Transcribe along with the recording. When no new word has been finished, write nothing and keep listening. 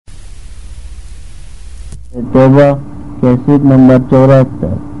توبہ cassette number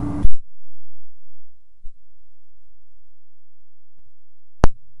 74۔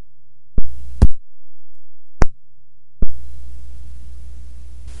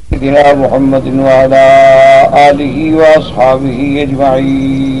 سيدنا محمد وعلى آله وأصحابه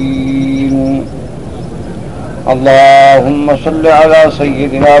أجمعين. اللهم صل على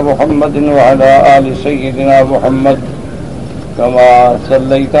سيدنا محمد وعلى آل سيدنا محمد كما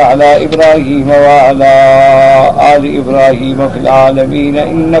صليت على إبراهيم وعلى آل إبراهيم في العالمين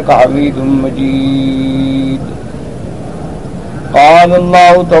إنك حميد مجيد. قال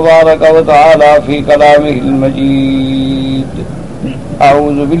الله تبارك وتعالى في كلامه المجيد: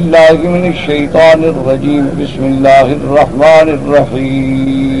 أعوذ بالله من الشيطان الرجيم. بسم الله الرحمن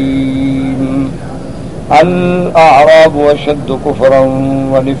الرحيم. الأعراب أشد كفرا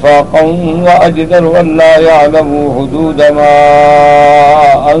ونفاقا وأجدر أن لا يعلموا حدود ما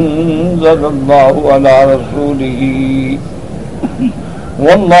أنزل الله على رسوله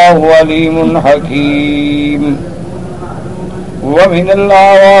والله عليم حكيم. ومن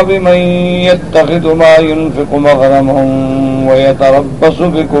الأعراب من يتخذ ما ينفق مغرما ويتربص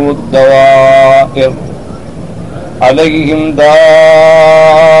بكم الدوائر عليهم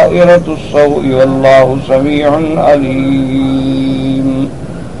دائرة السوء والله سميع عليم.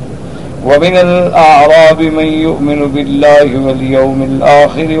 ومن الأعراب من يؤمن بالله واليوم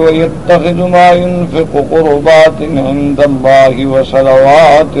الآخر ويتخذ ما ينفق قربات عند الله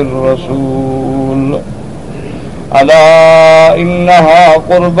وصلوات الرسول ألا إنها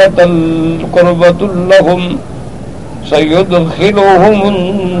قربة لهم سيدخلهم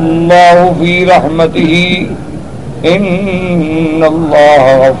الله في رحمته إن الله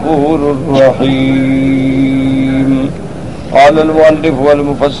غفور رحيم. قال المؤلف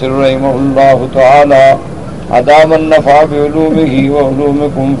والمفسر رحمه الله تعالى: أدام النفع بعلومه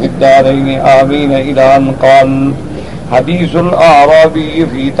وعلومكم في الدارين آمين. إلى أن قال: حديث الأعرابي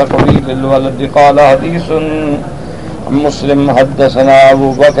في تقبيل الولد. قال حديث مسلم: حدثنا أبو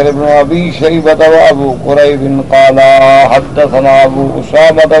بكر بن أبي شيبة وأبو قريب قال حدثنا أبو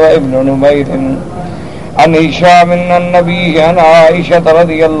أسامة وابن نمير عن هشام النبي عن عائشة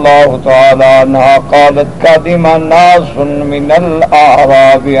رضي الله تعالى عنها قالت: قدم ناس من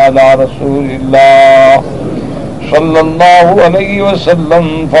الأعراب على رسول الله صلى الله عليه وسلم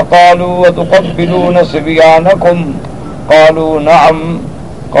فقالوا: وتقبلون صبيانكم؟ قالوا: نعم.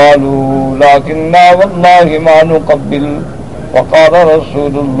 قالوا: لكننا والله ما نقبل. وقال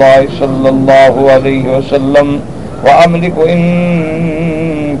رسول الله صلى الله عليه وسلم: وأملك إن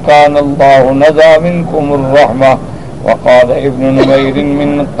كان الله نزع منكم الرحمة. وقال ابن نمير: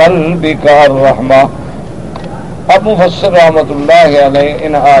 من قلبك الرحمة. اب مفسر رحمۃ اللہ علیہ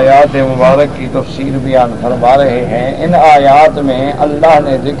ان آیات مبارک کی تفسیر بیان فرما رہے ہیں. ان آیات میں اللہ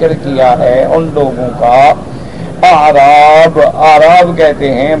نے ذکر کیا ہے ان لوگوں کا، اعراب کہتے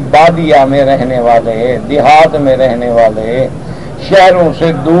ہیں بادیہ میں رہنے والے، دیہات میں رہنے والے، شہروں سے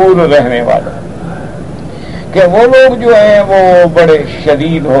دور رہنے والے، کہ وہ لوگ جو ہیں وہ بڑے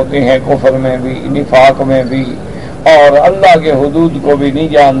شدید ہوتے ہیں کفر میں بھی، نفاق میں بھی، اور اللہ کے حدود کو بھی نہیں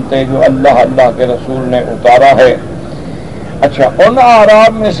جانتے جو اللہ کے رسول نے اتارا ہے. اچھا، ان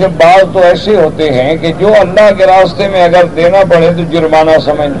اعراب میں سے بعض تو ایسے ہوتے ہیں کہ جو اللہ کے راستے میں اگر دینا پڑے تو جرمانہ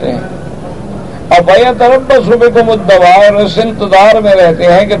سمجھتے ہیں. اب یتربص بکم الدوائر، اس انتظار میں رہتے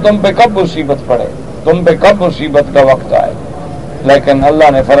ہیں کہ تم پہ کب مصیبت پڑے، تم پہ کب مصیبت کا وقت آئے. لیکن اللہ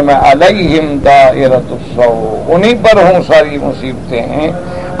نے فرمایا: علیہم دائرۃ السوء، انہی پر ہوں ساری مصیبتیں ہیں.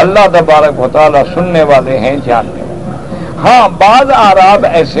 اللہ تبارک و تعالیٰ سننے والے ہیں، جاننے والے. ہاں، بعض اعراب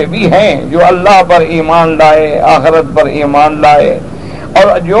ایسے بھی ہیں جو اللہ پر ایمان لائے، آخرت پر ایمان لائے،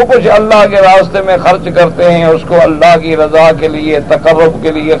 اور جو کچھ اللہ کے راستے میں خرچ کرتے ہیں اس کو اللہ کی رضا کے لیے، تقرب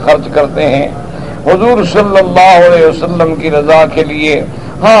کے لیے خرچ کرتے ہیں، حضور صلی اللہ علیہ وسلم کی رضا کے لیے.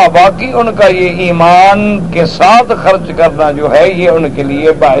 ہاں، باقی ان کا یہ ایمان کے ساتھ خرچ کرنا جو ہے یہ ان کے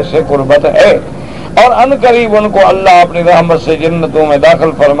لیے باعث قربت ہے، اور ان قریب ان کو اللہ اپنی رحمت سے جنتوں میں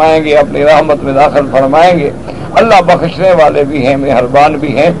داخل فرمائیں گے، اپنی رحمت میں داخل فرمائیں گے. اللہ بخشنے والے بھی ہیں، مہربان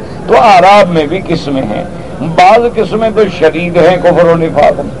بھی ہیں. تو اعراب میں بھی قسمیں ہیں، بعض قسمیں تو شدید ہیں کفر و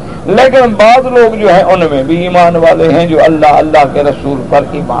نفاق میں، لیکن بعض لوگ جو ہیں ان میں بھی ایمان والے ہیں جو اللہ کے رسول پر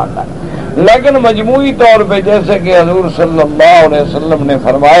ایمان لائے. لیکن مجموعی طور پہ جیسے کہ حضور صلی اللہ علیہ وسلم نے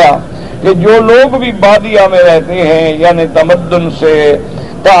فرمایا کہ جو لوگ بھی بادیہ میں رہتے ہیں، یعنی تمدن سے،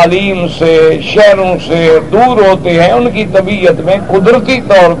 تعلیم سے، شہروں سے دور ہوتے ہیں، ان کی طبیعت میں قدرتی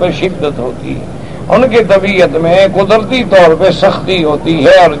طور پہ شدت ہوتی ہے، ان کی طبیعت میں قدرتی طور پہ سختی ہوتی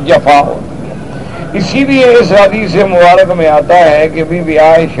ہے اور جفا ہوتی ہے. اسی لیے اس حدیث مبارک میں آتا ہے کہ بی بی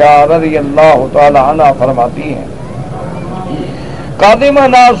عائشہ رضی اللہ تعالی عنہا فرماتی ہیں: قادم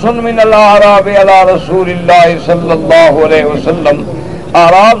ناس من الاعراب علی رسول اللہ صلی اللہ علیہ وسلم،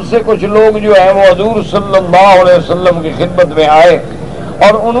 اعراب سے کچھ لوگ جو ہیں وہ حضور صلی اللہ علیہ وسلم کی خدمت میں آئے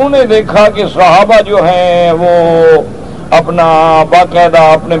اور انہوں نے دیکھا کہ صحابہ جو ہیں وہ اپنا باقاعدہ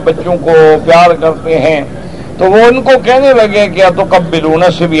اپنے بچوں کو پیار کرتے ہیں، تو وہ ان کو کہنے لگے کہ اتقبلون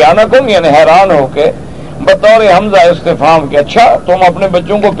صبیانکم، یعنی حیران ہو کے بطور حمزہ استفہام کہ اچھا تم اپنے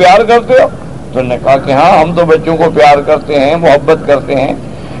بچوں کو پیار کرتے ہو؟ تو انہوں نے کہا کہ ہاں ہم تو بچوں کو پیار کرتے ہیں، محبت کرتے ہیں۔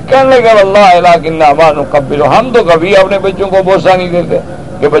 کہنے لگا اللہ لکنہ ما نقبل، ہم تو کبھی اپنے بچوں کو بوسہ نہیں دیتے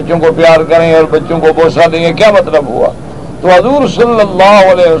کہ بچوں کو پیار کریں اور بچوں کو بوسہ دیں گے، کیا مطلب ہوا؟ تو حضور صلی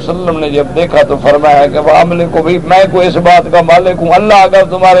اللہ علیہ وسلم نے جب دیکھا تو فرمایا کہ وہ عملے کو بھی میں کو اس بات کا مالک ہوں، اللہ اگر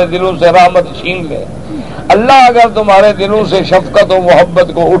تمہارے دلوں سے رحمت چھین لے، اللہ اگر تمہارے دلوں سے شفقت و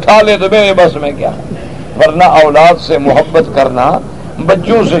محبت کو اٹھا لے تو میرے بس میں کیا ہے؟ ورنہ اولاد سے محبت کرنا،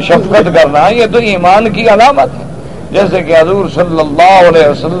 بچوں سے شفقت کرنا، یہ تو ایمان کی علامت ہے۔ جیسے کہ حضور صلی اللہ علیہ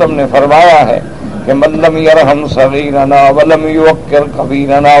وسلم نے فرمایا ہے کہ من لم یرحم صغیرنا ولم یوقر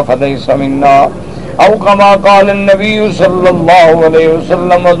کبیرنا فلیس منا، او کما قال النبی صلی اللہ علیہ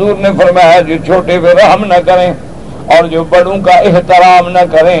وسلم، حضور نے فرمایا جو چھوٹے پہ رحم نہ کریں اور جو بڑوں کا احترام نہ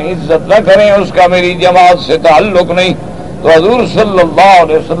کریں، عزت نہ کریں، اس کا میری جماعت سے تعلق نہیں۔ تو حضور صلی اللہ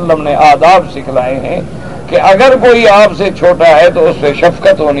علیہ وسلم نے آداب سکھلائے ہیں کہ اگر کوئی آپ سے چھوٹا ہے تو اس سے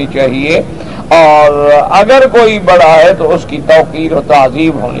شفقت ہونی چاہیے، اور اگر کوئی بڑا ہے تو اس کی توقیر و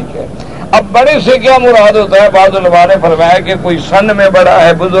تعظیم ہونی چاہیے۔ اب بڑے سے کیا مراد ہوتا ہے؟ بعض علماء نے فرمایا کہ کوئی سن میں بڑا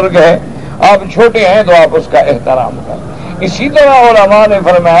ہے، بزرگ ہے، آپ چھوٹے ہیں تو آپ اس کا احترام کریں۔ اسی طرح علماء نے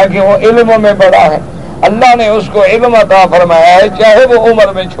فرمایا کہ وہ علم میں بڑا ہے، اللہ نے اس کو علم عطا فرمایا ہے چاہے وہ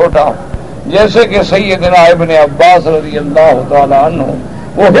عمر میں چھوٹا ہو، جیسے کہ سیدنا ابن عباس رضی اللہ تعالی عنہ،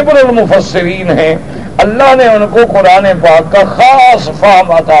 وہ حبر المفسرین ہیں، اللہ نے ان کو قرآن پاک کا خاص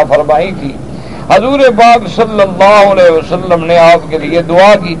فہم عطا فرمائی تھی۔ حضور پاک صلی اللہ علیہ وسلم نے آپ کے لیے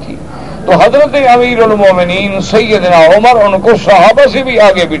دعا کی تھی، تو حضرت امیر المومنین سیدنا عمر ان کو صحابہ سے بھی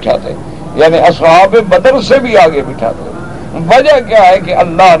آگے بٹھاتے، یعنی اصحاب بدر سے بھی آگے بٹھاتے۔ وجہ کیا ہے کہ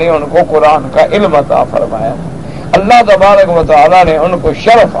اللہ نے ان کو قرآن کا علم عطا فرمایا، اللہ تبارک و تعالیٰ نے ان کو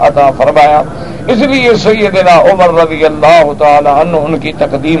شرف عطا فرمایا، اس لیے سیدنا عمر رضی اللہ تعالی عنہ ان کی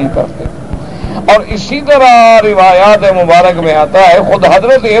تقدیم کرتے۔ اور اسی طرح روایات مبارک میں آتا ہے، خود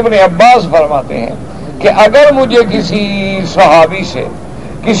حضرت ابن عباس فرماتے ہیں کہ اگر مجھے کسی صحابی سے،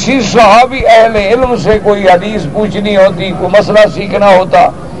 کسی صحابی اہل علم سے کوئی حدیث پوچھنی ہوتی، کوئی مسئلہ سیکھنا ہوتا،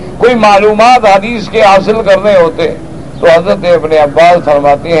 کوئی معلومات حدیث کے حاصل کرنے ہوتے، تو حضرت ابن عباس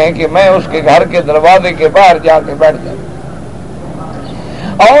فرماتے ہیں کہ میں اس کے گھر کے دروازے کے باہر جا کے بیٹھ جاتا،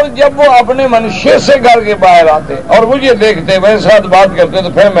 اور جب وہ اپنے منشے سے گھر کے باہر آتے اور مجھے دیکھتے، میرے ساتھ بات کرتے، تو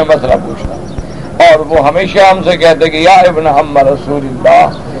پھر میں مسئلہ پوچھتا، اور وہ ہمیشہ ہم سے کہتے کہ یا ابن عم رسول اللہ،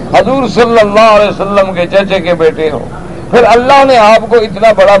 حضور صلی اللہ علیہ وسلم کے چچے کے بیٹے ہو، پھر اللہ نے آپ کو اتنا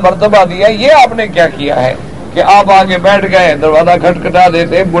بڑا مرتبہ دیا، یہ آپ نے کیا کیا ہے کہ آپ آگے بیٹھ گئے، دروازہ کھٹکھٹا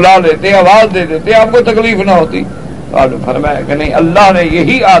دیتے، بلا لیتے، آواز دے دیتے، آپ کو تکلیف نہ ہوتی؟ اور فرمایا کہ نہیں، اللہ نے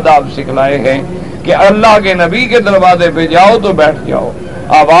یہی آداب سکھلائے ہیں کہ اللہ کے نبی کے دروازے پہ جاؤ تو بیٹھ جاؤ،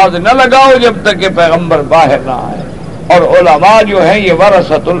 آواز نہ لگاؤ جب تک کہ پیغمبر باہر نہ آئے۔ اور علماء جو ہیں یہ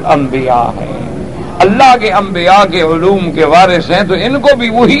ورثۃ الانبیاء ہیں، اللہ کے انبیاء کے علوم کے وارث ہیں، تو ان کو بھی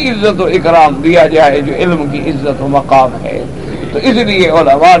وہی عزت و اکرام دیا جائے جو علم کی عزت و مقام ہے۔ تو اس لیے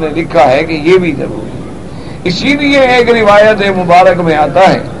علماء نے لکھا ہے کہ یہ بھی ضروری ہے۔ اسی لیے ایک روایت مبارک میں آتا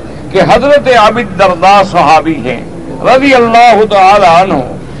ہے کہ حضرت عابد درداء صحابی ہیں رضی اللہ تعالی عنہ،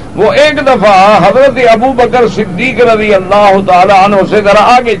 وہ ایک دفعہ حضرت ابو بکر صدیق رضی اللہ تعالی عنہ سے ذرا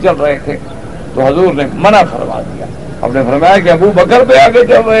آگے چل رہے تھے، تو حضور نے منع فرما دیا، آپ نے فرمایا کہ ابو بکر پہ آگے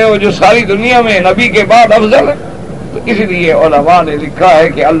چل رہے ہو جو ساری دنیا میں نبی کے بعد افضل ہے۔ تو اس لیے علماء نے لکھا ہے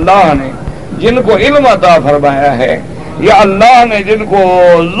کہ اللہ نے جن کو علم عطا فرمایا ہے، یا اللہ نے جن کو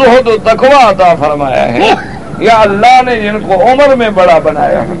زہد و تقوی عطا فرمایا ہے، یا اللہ نے جن کو عمر میں بڑا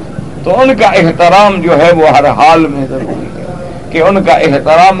بنایا ہے، تو ان کا احترام جو ہے وہ ہر حال میں ضروری ہے کہ ان کا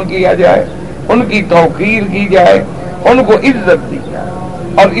احترام کیا جائے، ان کی توقیر کی جائے، ان کو عزت دی جائے۔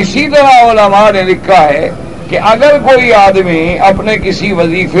 اور اسی طرح علماء نے لکھا ہے کہ اگر کوئی آدمی اپنے کسی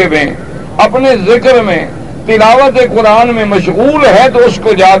وظیفے میں، اپنے ذکر میں، تلاوت قرآن میں مشغول ہے تو اس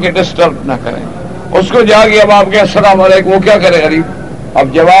کو جا کے ڈسٹرب نہ کریں، اس کو جا کے اب آپ کے السلام علیکم، وہ کیا کرے غریب،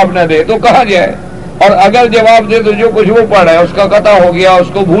 اب جواب نہ دے تو کہا جائے، اور اگر جواب دے تو جو کچھ وہ پڑھ ہے اس کا قطع ہو گیا، اس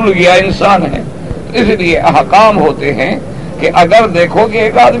کو بھول گیا، انسان ہے۔ تو اس لیے احکام ہوتے ہیں کہ اگر دیکھو کہ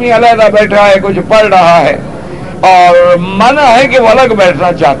ایک آدمی علیحدہ بیٹھا ہے، کچھ پڑھ رہا ہے، اور منع ہے کہ وہ الگ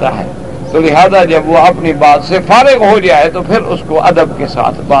بیٹھنا چاہتا ہے، تو لہذا جب وہ اپنی بات سے فارغ ہو جائے تو پھر اس کو ادب کے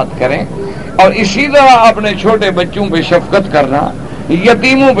ساتھ بات کریں۔ اور اسی طرح اپنے چھوٹے بچوں پہ شفقت کرنا،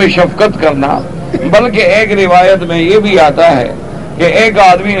 یتیموں پہ شفقت کرنا، بلکہ ایک روایت میں یہ بھی آتا ہے کہ ایک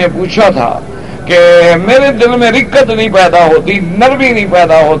آدمی نے پوچھا تھا کہ میرے دل میں رکت نہیں پیدا ہوتی، نرمی نہیں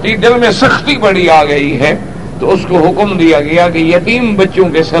پیدا ہوتی، دل میں سختی بڑی آ گئی ہے، تو اس کو حکم دیا گیا کہ یتیم بچوں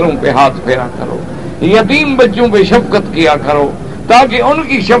کے سروں پہ ہاتھ پھیرا کرو، یتیم بچوں پہ شفقت کیا کرو، تاکہ ان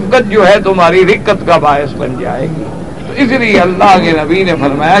کی شفقت جو ہے تمہاری رکت کا باعث بن جائے گی۔ تو اس لیے اللہ کے نبی نے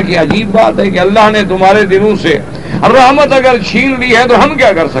فرمایا کہ عجیب بات ہے کہ اللہ نے تمہارے دلوں سے رحمت اگر چھین لی ہے تو ہم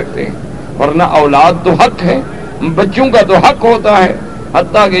کیا کر سکتے ہیں، ورنہ اولاد تو حق ہے، بچوں کا تو حق ہوتا ہے۔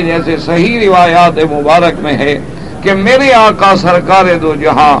 حتیٰ کہ جیسے صحیح روایات مبارک میں ہے کہ میرے آقا سرکار دو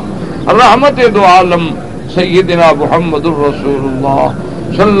جہاں رحمت دو عالم سیدنا محمد الرسول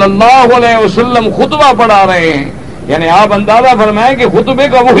اللہ صلی اللہ علیہ وسلم خطبہ پڑھا رہے ہیں، یعنی آپ اندازہ فرمائیں کہ خطبے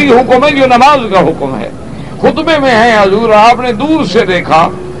کا وہی حکم ہے جو نماز کا حکم ہے۔ خطبے میں ہے حضور آپ نے دور سے دیکھا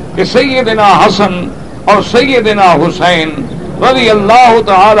کہ سیدنا حسن اور سیدنا حسین رضی اللہ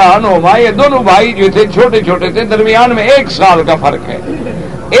تعالی عنہما، یہ دونوں بھائی جو تھے چھوٹے چھوٹے تھے، درمیان میں 1 سال کا فرق ہے،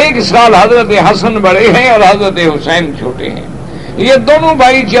 1 سال حضرت حسن بڑے ہیں اور حضرت حسین چھوٹے ہیں۔ یہ دونوں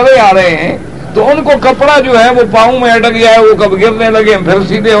بھائی چلے آ رہے ہیں تو ان کو کپڑا جو ہے وہ پاؤں میں اٹک جائے، وہ کب گرنے لگے پھر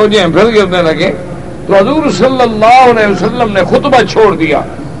سیدھے ہو جائیں پھر گرنے لگے، تو حضور صلی اللہ علیہ وسلم نے خطبہ چھوڑ دیا۔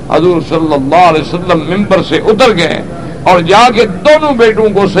 حضور صلی اللہ علیہ وسلم ممبر سے اتر گئے اور جا کے دونوں بیٹوں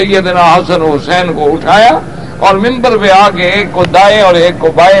کو سیدنا حسن و حسین کو اٹھایا اور ممبر پہ آ کے ایک کو دائیں اور ایک کو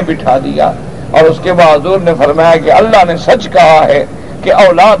بائیں بٹھا دیا، اور اس کے بعد حضور نے فرمایا کہ اللہ نے سچ کہا ہے کہ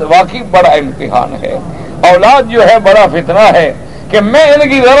اولاد واقعی بڑا امتحان ہے، اولاد جو ہے بڑا فتنہ ہے، کہ میں ان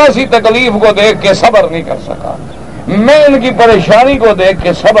کی ذرا سی تکلیف کو دیکھ کے صبر نہیں کر سکا، میں ان کی پریشانی کو دیکھ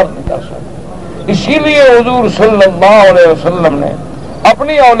کے صبر نہیں کر سکا۔ اسی لیے حضور صلی اللہ علیہ وسلم نے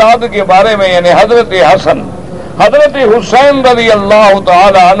اپنی اولاد کے بارے میں یعنی حضرت حسن حضرت حسین رضی اللہ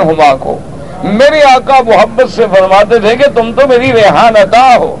تعالی عنہما کو میرے آقا محبت سے فرماتے تھے کہ تم تو میری ریحان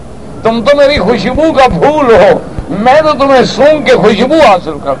عطا ہو، تم تو میری خوشبو کا پھول ہو، میں تو تمہیں سونگ کے خوشبو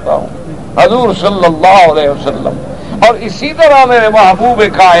حاصل کرتا ہوں، حضور صلی اللہ علیہ وسلم۔ اور اسی طرح میرے محبوب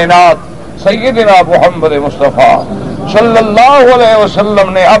کائنات سیدنا محمد مصطفیٰ صلی اللہ علیہ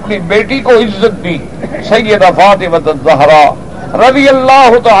وسلم نے اپنی بیٹی کو عزت دی، سیدہ فاطمہ الزہرا رضی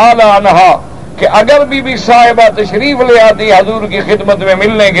اللہ تعالی عنہا، کہ اگر بی بی صاحبہ تشریف لے آتی حضور کی خدمت میں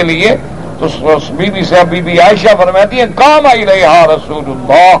ملنے کے لیے تو بی بی عائشہ فرماتی ہیں قام الیہا رسول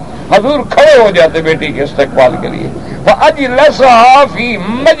اللہ، حضور کھڑے ہو جاتے بیٹی کے استقبال کے لیے، فاجلسھا فی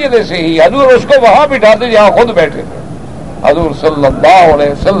مجلسہ، حضور اس کو وہاں بٹھاتے جہاں خود بیٹھے تھے۔ حضور صلی اللہ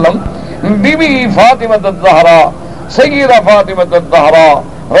علیہ وسلم بی بی فاطمہ الزہرا سیدہ فاطمہ الزہرا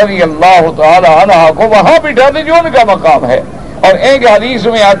رضی اللہ تعالی عنہا کو وہاں بٹھاتے جو ان کا مقام ہے۔ اور ایک حدیث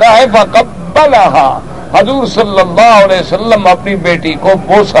میں آتا ہے فقبلھا، حضور صلی اللہ علیہ وسلم اپنی بیٹی کو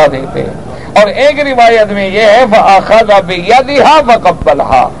بوسہ دیتے، اور ایک روایت میں یہ ہے فاخذ بیدھا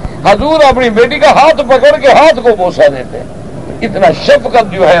فقبلھا، حضور اپنی بیٹی کا ہاتھ پکڑ کے ہاتھ کو بوسہ دیتے۔ اتنا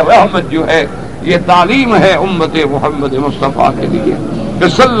شفقت جو ہے، رحمت جو ہے، یہ تعلیم ہے امت محمد مصطفیٰ کے لیے کہ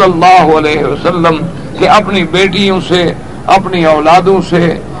صلی اللہ علیہ وسلم کہ اپنی بیٹیوں سے، اپنی اولادوں سے،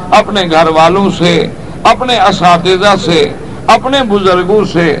 اپنے گھر والوں سے، اپنے اساتذہ سے، اپنے بزرگوں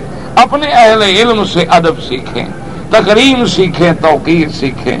سے، اپنے اہل علم سے ادب سیکھیں، تکریم سیکھیں، توقیر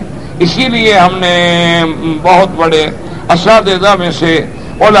سیکھیں۔ اسی لیے ہم نے بہت بڑے اساتذہ میں سے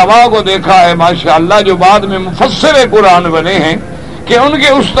علماء کو دیکھا ہے ماشاءاللہ جو بعد میں مفسر قرآن بنے ہیں کہ ان کے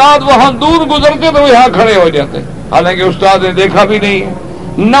استاد وہاں دور گزرتے تو یہاں کھڑے ہو جاتے، حالانکہ استاد نے دیکھا بھی نہیں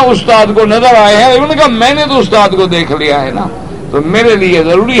ہے، نہ استاد کو نظر آئے ہیں، ان کا میں نے تو استاد کو دیکھ لیا ہے نا، تو میرے لیے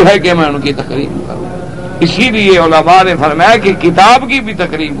ضروری ہے کہ میں ان کی تقریم کروں۔ اسی لیے علماء نے فرمایا کہ کتاب کی بھی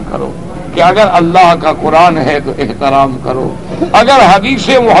تقریم کرو، کہ اگر اللہ کا قرآن ہے تو احترام کرو، اگر حدیث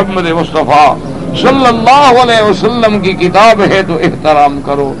محمد مصطفیٰ صلی اللہ علیہ وسلم کی کتاب ہے تو احترام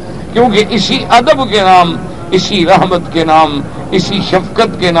کرو، کیونکہ اسی ادب کے نام، اسی رحمت کے نام، اسی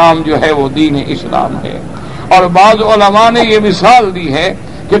شفقت کے نام جو ہے وہ دین اسلام ہے۔ اور بعض علماء نے یہ مثال دی ہے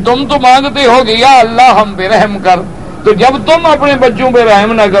کہ تم تو مانگتے ہو کہ یا اللہ ہم پہ رحم کر، تو جب تم اپنے بچوں پہ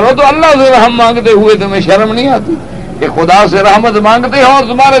رحم نہ کرو تو اللہ سے رحم مانگتے ہوئے تمہیں شرم نہیں آتی کہ خدا سے رحمت مانگتے ہو اور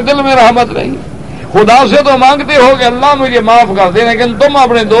تمہارے دل میں رحمت نہیں؟ خدا سے تو مانگتے ہو کہ اللہ مجھے معاف کر دے، لیکن تم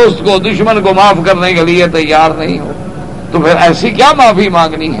اپنے دوست کو، دشمن کو معاف کرنے کے لیے تیار نہیں ہو، تو پھر ایسی کیا معافی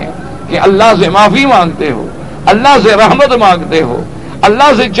مانگنی ہے کہ اللہ سے معافی مانگتے ہو، اللہ سے رحمت مانگتے ہو،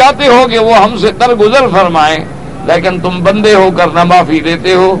 اللہ سے چاہتے ہو کہ وہ ہم سے درگزر فرمائیں، لیکن تم بندے ہو کر نہ معافی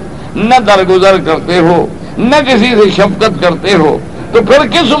دیتے ہو، نہ درگزر کرتے ہو، نہ کسی سے شفقت کرتے ہو، تو پھر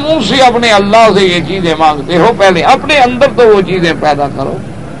کس منہ سے اپنے اللہ سے یہ چیزیں مانگتے ہو؟ پہلے اپنے اندر تو وہ چیزیں پیدا کرو۔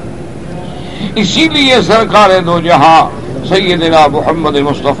 اسی لیے سرکار دو جہاں سیدنا محمد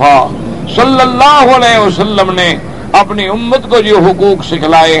مصطفیٰ صلی اللہ علیہ وسلم نے اپنی امت کو جو حقوق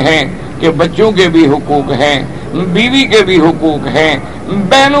سکھلائے ہیں کہ بچوں کے بھی حقوق ہیں، بیوی کے بھی حقوق ہیں،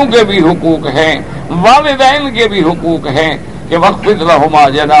 بہنوں کے بھی حقوق ہیں، والدین کے بھی حقوق ہیں کہ وخفض لہما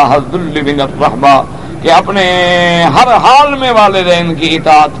جناح الذل من الرحمہ، کہ اپنے ہر حال میں والدین کی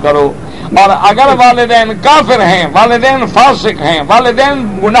اطاعت کرو، اور اگر والدین کافر ہیں، والدین فاسق ہیں، والدین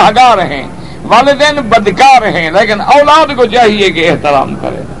گناہگار ہیں، والدین بدکار ہیں، لیکن اولاد کو چاہیے کہ احترام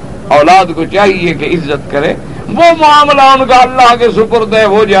کرے، اولاد کو چاہیے کہ عزت کرے. وہ معاملہ ان کا اللہ کے سپرد ہے،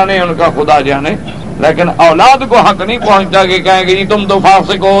 وہ جانے، ان کا خدا جانے، لیکن اولاد کو حق نہیں پہنچتا کہ کہیں کہ جی تم تو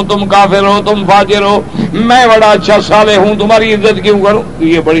فاسق ہو، تم کافر ہو، تم فاجر ہو، میں بڑا اچھا صالح ہوں، تمہاری عزت کیوں کروں.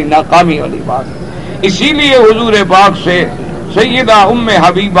 یہ بڑی ناکامی والی بات ہے. اسی لیے حضور پاک سے سیدہ ام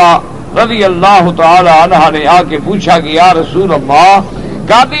حبیبہ رضی اللہ تعالی عنہا نے آ کے پوچھا کہ یا رسول اللہ،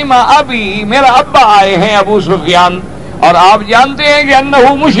 قادم ابھی، میرا ابا آئے ہیں ابو سفیان، اور آپ جانتے ہیں کہ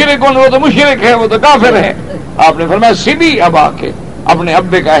انہو مشرک، وہ تو مشرک ہے، وہ تو کافر ہے. آپ نے فرمایا سیدھی ابا کے، اپنے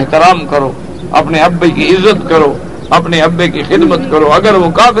ابے کا احترام کرو، اپنے ابے کی عزت کرو، اپنے ابے کی خدمت کرو. اگر وہ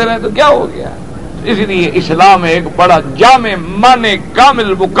کافر ہے تو کیا ہو گیا؟ اس لیے اسلام ایک بڑا جامع معنی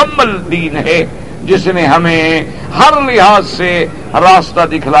کامل مکمل دین ہے، جس نے ہمیں ہر لحاظ سے راستہ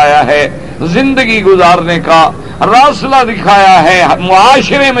دکھلایا ہے، زندگی گزارنے کا راستہ دکھایا ہے،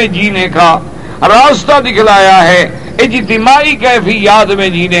 معاشرے میں جینے کا راستہ دکھلایا ہے، اجتماعی کیفیات میں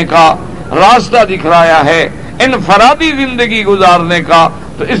جینے کا راستہ دکھلایا ہے، انفرادی زندگی گزارنے کا.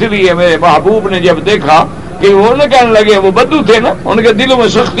 تو اس لیے میرے محبوب نے جب دیکھا کہ وہ نہ کہنے لگے، وہ بدو تھے نا، ان کے دلوں میں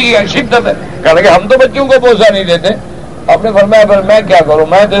سختی ہے، شدت ہے، کہنے لگے ہم تو بچوں کو بوسہ نہیں دیتے. آپ نے فرمایا پھر میں کیا کروں،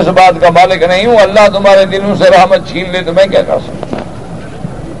 میں تو اس بات کا مالک نہیں ہوں، اللہ تمہارے دلوں سے رحمت چھین لے تو میں کیا کر سکتا.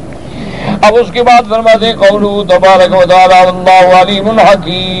 اب اس کے بعد فرماتے ہیں قولہ تبارک و تعالی واللہ علیم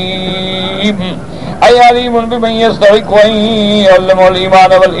حکیم، اے علیم بمن یستحق ان یعلم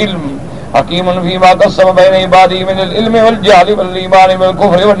الایمان والعلم، حکیم فیما قسم بین عبادہ من العلم والجہل والایمان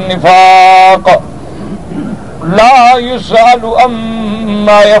والکفر والنفاق، لا یسأل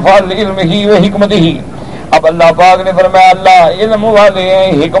عما یفعل علمہ وحکمتہ. اب اللہ پاک نے فرمایا اللہ علم والے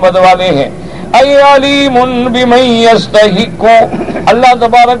ہیں، حکمت والے ہیں. اے علیم بمن یستحق، اللہ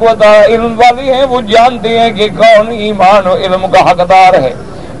تبارک و تعالی علم والے ہیں، وہ جانتے ہیں کہ کون ایمان و علم کا حقدار ہے.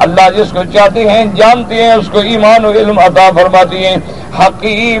 اللہ جس کو چاہتے ہیں جانتے ہیں، اس کو ایمان و علم عطا فرماتے ہیں.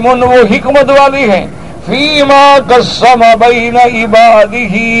 حکیم، وہ حکمت والے ہیں. فیما قسم بین عبادہ،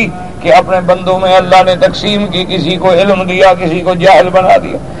 کہ اپنے بندوں میں اللہ نے تقسیم کی، کسی کو علم دیا، کسی کو جاہل بنا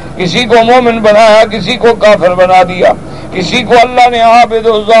دیا، کسی کو مومن بنایا، کسی کو کافر بنا دیا، کسی کو اللہ نے عابد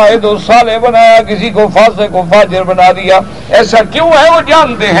و زاہد و صالح بنایا، کسی کو فاسق و فاجر بنا دیا. ایسا کیوں ہے؟ وہ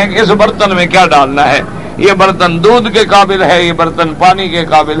جانتے ہیں کہ اس برتن میں کیا ڈالنا ہے. یہ برتن دودھ کے قابل ہے، یہ برتن پانی کے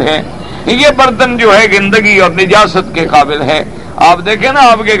قابل ہے، یہ برتن جو ہے گندگی اور نجاست کے قابل ہے. آپ دیکھیں نا،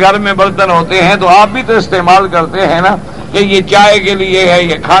 آپ کے گھر میں برتن ہوتے ہیں تو آپ بھی تو استعمال کرتے ہیں نا، کہ یہ چائے کے لیے ہے،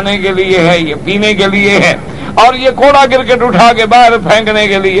 یہ کھانے کے لیے ہے، یہ پینے کے لیے ہے، اور یہ کوڑا کرکٹ اٹھا کے باہر پھینکنے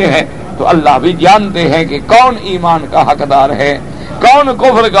کے لیے ہے. تو اللہ بھی جانتے ہیں کہ کون ایمان کا حقدار ہے، کون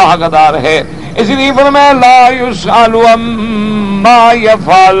کفر کا حقدار ہے. اس لیے فرمایا لا یسأل عما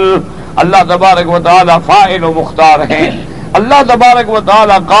یفعل، اللہ تبارک و تعالی فاعل و مختار ہیں، اللہ تبارک و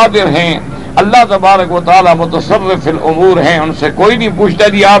تعالی قادر ہیں، اللہ تبارک و تعالی متصرف الامور ہیں. ان سے کوئی نہیں پوچھتا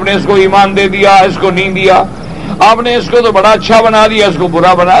جی آپ نے اس کو ایمان دے دیا، اس کو نہیں دیا، آپ نے اس کو تو بڑا اچھا بنا دیا، اس کو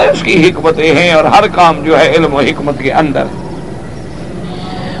برا بنایا. اس کی حکمتیں ہیں، اور ہر کام جو ہے علم و حکمت کے اندر.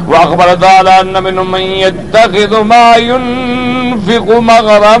 وأخبر تعالى أن منهم من يتخذ ما ينفق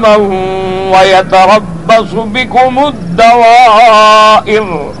مغرما ويتربص بكم الدوائر.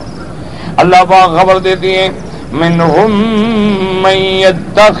 اللہ پاک خبر دیتی ہیں منهم من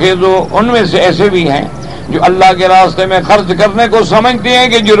يتخذ، ان میں سے ایسے بھی ہیں جو اللہ کے راستے میں خرچ کرنے کو سمجھتے ہیں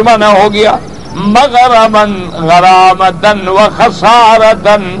کہ جرمانہ ہو گیا، مغرما غرامتن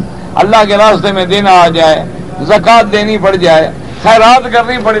وخسارتن، اللہ کے راستے میں دینا آ جائے، زکوٰۃ دینی پڑ جائے، خیرات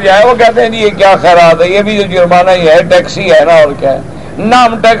کرنی پڑ جائے، وہ کہتے ہیں جی یہ کیا خیرات ہے، یہ بھی جو جرمانہ ہی ہے، ٹیکس ہی ہے نا، اور کیا ہے،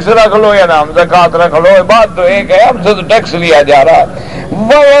 نام ٹیکس رکھ لو یا نام زکوٰۃ رکھ لو، بات تو ایک ہے، ہم سے تو ٹیکس لیا جا رہا ہے.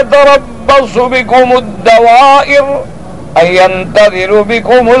 وَيَتَرَبَّصُ بِكُمُ الدَّوَائِرُ أَيَنْتَظِرُ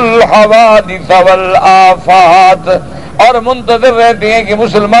بِكُمُ الْحَوَادِثَ وَالْآفَاتِ، اور منتظر رہتے ہیں کہ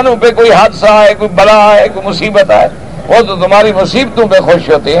مسلمانوں پہ کوئی حادثہ آئے، کوئی بلا آئے، کوئی مصیبت آئے. وہ تو تمہاری مصیبتوں پہ خوش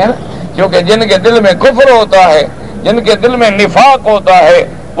ہوتے ہیں، کیونکہ جن کے دل میں کفر ہوتا ہے، جن کے دل میں نفاق ہوتا ہے،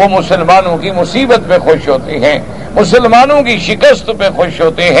 وہ مسلمانوں کی مصیبت پہ خوش ہوتے ہیں، مسلمانوں کی شکست پہ خوش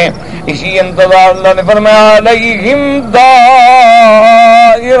ہوتے ہیں. اسی انتظار اللہ نے فرمایا علیہم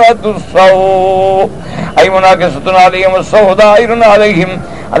دائرۃ السوء ای مناکسۃ علیہم السوء دائر علیہم.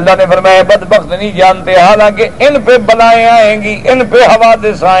 اللہ نے فرمایا بدبخت نہیں جانتے، حالانکہ ان پہ بلائیں آئیں گی، ان پہ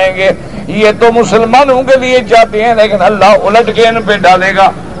حوادث آئیں گے. یہ تو مسلمانوں کے لیے چاہتے ہیں، لیکن اللہ الٹ کے ان پہ ڈالے گا.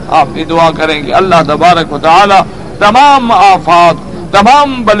 آپ بھی دعا کریں کہ اللہ تبارک و تعالی تمام آفات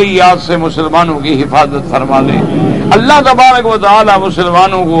تمام بلیات سے مسلمانوں کی حفاظت فرما لے. اللہ تبارک و تعالی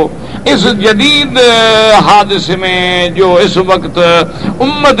مسلمانوں کو اس جدید حادثے میں جو اس وقت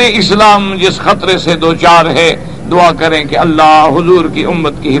امت اسلام جس خطرے سے دوچار ہے، دعا کریں کہ اللہ حضور کی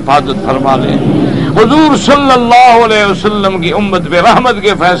امت کی حفاظت فرما لے، حضور صلی اللہ علیہ وسلم کی امت پہ رحمت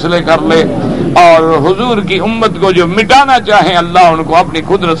کے فیصلے کر لے، اور حضور کی امت کو جو مٹانا چاہیں اللہ ان کو اپنی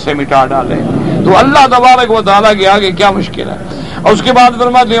قدرت سے مٹا ڈالے. تو اللہ تبارک و تعالیٰ کے آگے کیا مشکل ہے. اور اس کے بعد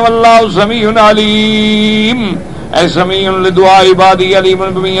فرماتے ہیں واللہ سمیع علیم، اے سمیع لدعاء عبادی علیم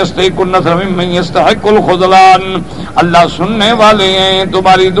بمن یستحق النصر ممن یستحق الخذلان. اللہ سننے والے ہیں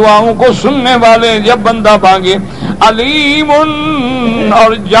تمہاری دعاؤں کو، سننے والے جب بندہ مانگے، علیم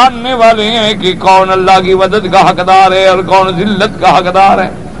اور جاننے والے ہیں کہ کون اللہ کی مدد کا حقدار ہے اور کون ذلت کا حقدار ہے.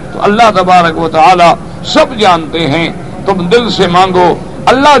 تو اللہ تبارک و تعالی سب جانتے ہیں. تم دل سے مانگو،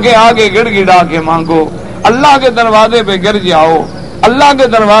 اللہ کے آگے گڑ گڑا کے مانگو، اللہ کے دروازے پہ گر جاؤ، اللہ کے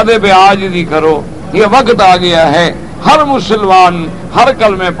دروازے پہ عاجزی کرو. یہ وقت آ گیا ہے ہر مسلمان، ہر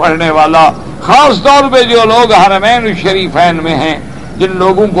کلمے پڑھنے والا، خاص طور پہ جو لوگ حرمین شریفین میں ہیں، جن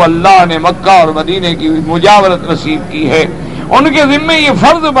لوگوں کو اللہ نے مکہ اور مدینے کی مجاورت نصیب کی ہے، ان کے ذمے یہ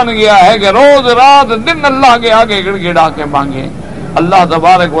فرض بن گیا ہے کہ روز رات دن اللہ کے آگے گڑ گڑا کے مانگیں، اللہ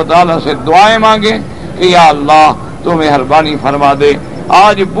تبارک و تعالیٰ سے دعائیں مانگیں کہ یا اللہ تو مہربانی فرما دے.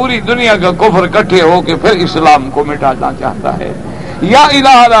 آج پوری دنیا کا کفر اکٹھے ہو کے پھر اسلام کو مٹانا چاہتا ہے. یا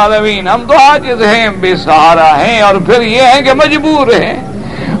الہ العالمین، ہم تو عاجز ہیں، بے سہارا ہیں، اور پھر یہ ہے کہ مجبور ہیں،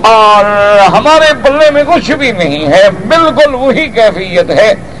 اور ہمارے پلے میں کچھ بھی نہیں ہے. بالکل وہی کیفیت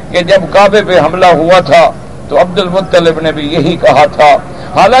ہے کہ جب کعبے پہ حملہ ہوا تھا تو عبد المطلب نے بھی یہی کہا تھا،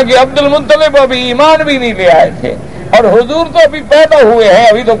 حالانکہ عبد المطلب ابھی ایمان بھی نہیں لے آئے تھے، اور حضور تو ابھی پیدا ہوئے ہیں،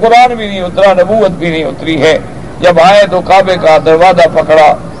 ابھی تو قرآن بھی نہیں اترا، نبوت بھی نہیں اتری ہے. جب آئے تو کعبے کا دروازہ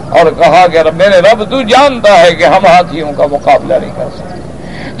پکڑا اور کہا کہ میرے رب تو جانتا ہے کہ ہم ہاتھیوں کا مقابلہ نہیں کر سکتے،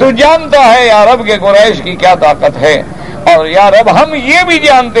 تو جانتا ہے یا رب کے قریش کی کیا طاقت ہے، اور یا رب ہم یہ بھی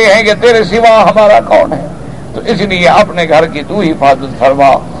جانتے ہیں کہ تیرے سوا ہمارا کون ہے. تو اس لیے اپنے گھر کی تو حفاظت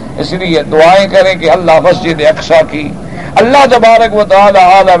فرما. اس لیے دعائیں کریں کہ اللہ مسجد اقصیٰ کی، اللہ تبارک و تعالی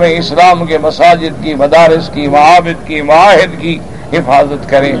عالم اسلام کے مساجد کی، مدارس کی، معابد کی، معاہد کی حفاظت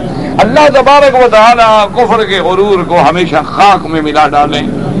کریں. اللہ تبارک و تعالی کفر کے غرور کو ہمیشہ خاک میں ملا ڈالیں.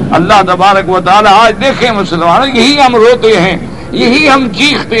 اللہ تبارک و تعالی آج دیکھیں مسلمان، یہی ہم روتے ہیں، یہی ہم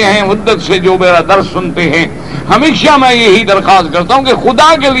چیختے ہیں مدت سے جو میرا درس سنتے ہیں. ہمیشہ میں یہی درخواست کرتا ہوں کہ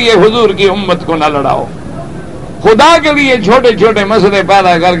خدا کے لیے حضور کی امت کو نہ لڑاؤ، خدا کے لیے چھوٹے چھوٹے مسئلے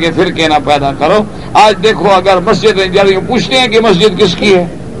پیدا کر کے فرقے نہ پیدا کرو. آج دیکھو اگر مسجدیں جاری پوچھتے ہیں کہ مسجد کس کی ہے،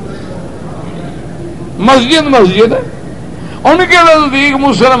 مسجد ہے. ان کے نزدیک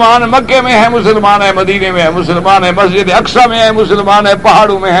مسلمان مکے میں ہے، مسلمان ہے مدینے میں ہے، مسلمان ہے مسجد اقصیٰ میں ہے، مسلمان ہے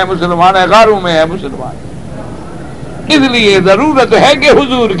پہاڑوں میں ہے، مسلمان ہے غاروں میں ہے، مسلمان. اس لیے ضرورت ہے کہ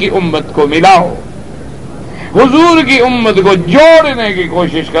حضور کی امت کو ملاؤ، حضور کی امت کو جوڑنے کی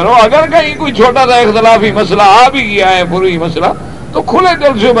کوشش کرو. اگر کہیں کوئی چھوٹا سا اختلافی مسئلہ آ بھی گیا ہے، بری مسئلہ، تو کھلے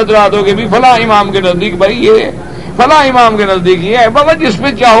دل سے بتلا دو کہ بھی فلاں امام کے نزدیک بھائی یہ ہے، فلاں امام کے نزدیک یہ ہے. بابا جس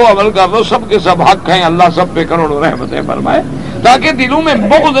پہ چاہو عمل کر لو، سب کے سب حق ہیں، اللہ سب پہ کروڑوں رحمتیں فرمائے، تاکہ دلوں میں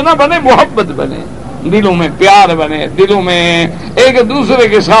بغض نہ بنے، محبت بنے، دلوں میں پیار بنے، دلوں میں ایک دوسرے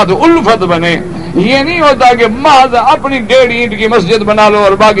کے ساتھ الفت بنے. یہ نہیں ہوتا کہ محض اپنی 1.5 اینٹ کی مسجد بنا لو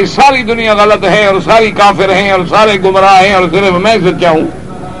اور باقی ساری دنیا غلط ہے اور ساری کافر ہیں اور سارے گمراہ ہیں اور صرف میں سچا ہوں.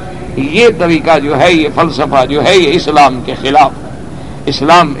 یہ طریقہ جو ہے، یہ فلسفہ جو ہے، یہ اسلام کے خلاف.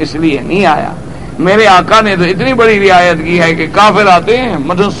 اسلام اس لیے نہیں آیا. میرے آقا نے تو اتنی بڑی رعایت کی ہے کہ کافر آتے ہیں،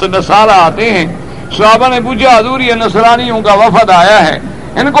 نصارہ آتے ہیں، صحابہ نے پوچھا حضور یہ نصرانیوں کا وفد آیا ہے،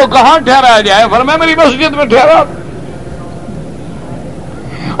 ان کو کہاں ٹھہرایا جائے؟ فرمایا میری مسجد میں ٹھہرا.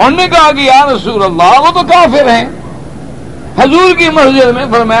 انہوں نے کہا کہ یا رسول اللہ وہ تو کافر ہیں. حضور کی مسجد میں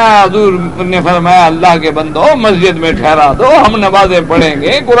فرمایا، حضور نے فرمایا اللہ کے بندو مسجد میں ٹھہرا دو، ہم نمازیں پڑھیں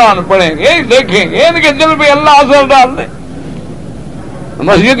گے، قرآن پڑھیں گے، دیکھیں گے ان کے دل پہ اللہ اثر ڈال دے،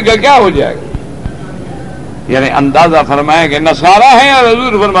 مسجد کا کیا ہو جائے گا. یعنی اندازہ فرمایا کہ نصارہ ہیں اور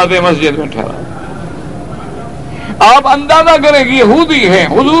حضور فرماتے ہیں مسجد میں ٹھہرا. آپ اندازہ کریں کہ یہودی ہیں،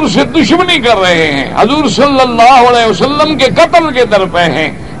 حضور سے دشمنی کر رہے ہیں، حضور صلی اللہ علیہ وسلم کے قتل کے درپے ہیں،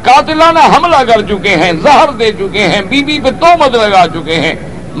 قاتلانہ حملہ کر چکے ہیں، زہر دے چکے ہیں، بی بی پہ تہمت لگا چکے ہیں.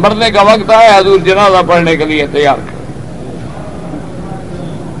 مرنے کا وقت آیا، حضور جنازہ پڑھنے کے لیے تیار کر.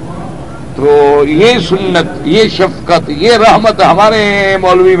 تو یہ سنت، یہ شفقت، یہ رحمت ہمارے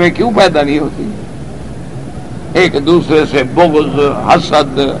مولوی میں کیوں پیدا نہیں ہوتی؟ ایک دوسرے سے بغض،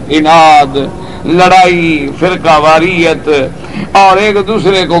 حسد، اناد، لڑائی، فرقہ واریت، اور ایک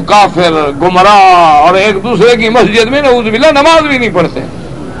دوسرے کو کافر، گمراہ، اور ایک دوسرے کی مسجد میں نعوذ باللہ نماز بھی نہیں پڑھتے.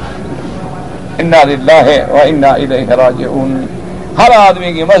 انا للہ و انا الیہ راجعون۔ ہر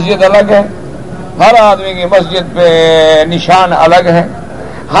آدمی کی مسجد الگ ہے، ہر آدمی کی مسجد پہ نشان الگ ہے،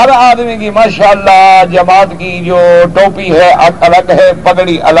 ہر آدمی کی ماشاءاللہ جماعت کی جو ٹوپی ہے الگ ہے،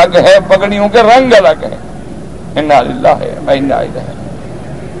 پگڑی الگ ہے، پگڑیوں کے رنگ الگ ہے۔ انا للہ و انا الیہ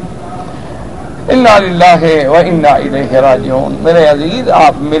انا للہ و انا الیہ راجعون۔ میرے عزیز،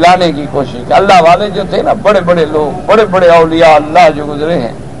 آپ ملانے کی کوشش کریں۔ اللہ والے جو تھے نا، بڑے بڑے لوگ، بڑے بڑے اولیاء اللہ جو گزرے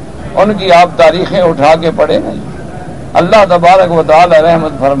ہیں، ان کی آپ تاریخیں اٹھا کے پڑھیں نا، اللہ تبارک و تعالی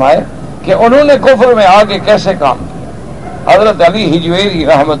رحمت فرمائے کہ انہوں نے کفر میں آ کے کیسے کام کیا۔ حضرت علی حجویری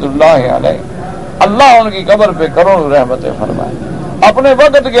رحمت اللہ علیہ، اللہ ان کی قبر پہ کروڑوں رحمتیں فرمائے۔ اپنے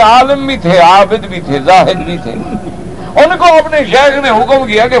وقت کے عالم بھی تھے، عابد بھی تھے، زاہد بھی تھے۔ ان کو اپنے شیخ نے حکم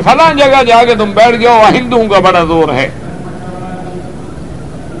کیا کہ فلاں جگہ جا کے تم بیٹھ جاؤ، ہندوؤں کا بڑا زور ہے۔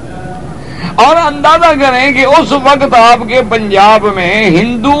 اور اندازہ کریں کہ اس وقت آپ کے پنجاب میں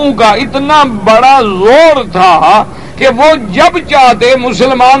ہندوؤں کا اتنا بڑا زور تھا کہ وہ جب چاہتے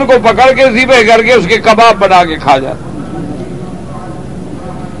مسلمان کو پکڑ کے ذبح کر کے اس کے کباب بنا کے کھا جاتے۔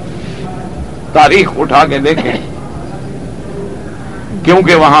 تاریخ اٹھا کے دیکھیں،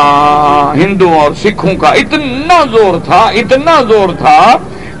 کیونکہ وہاں ہندوؤں اور سکھوں کا اتنا زور تھا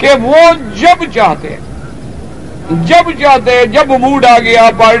کہ وہ جب چاہتے جب موڈ آ گیا،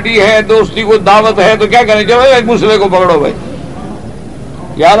 پارٹی ہے، دوستی کو دعوت ہے، تو کیا کریں، چلو ایک مسئلے کو پکڑو بھائی،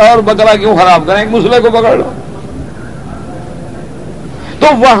 یار اور بکرا کیوں خراب کریں، ایک مسئلے کو پکڑ لو۔ تو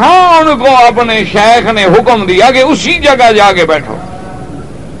وہاں ان کو اپنے شیخ نے حکم دیا کہ اسی جگہ جا کے بیٹھو۔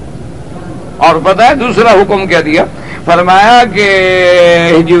 اور پتہ ہے دوسرا حکم کیا دیا؟ فرمایا کہ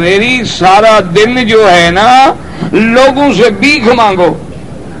حجویری سارا دن جو ہے نا لوگوں سے بھیک مانگو،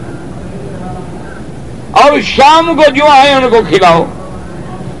 اور شام کو جو آئے ان کو کھلاؤ۔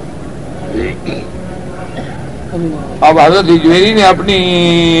 اب حضرت حجویری نے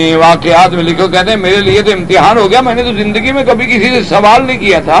اپنی واقعات میں لکھو، کہتے ہیں میرے لیے تو امتحان ہو گیا، میں نے تو زندگی میں کبھی کسی سے سوال نہیں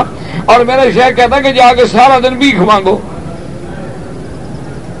کیا تھا، اور میرا شیخ کہتا کہ جا کے سارا دن بھیک مانگو۔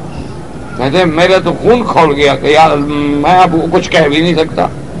 کہتے ہیں میرا تو خون کھول گیا کہ یار میں اب کچھ کہہ بھی نہیں سکتا۔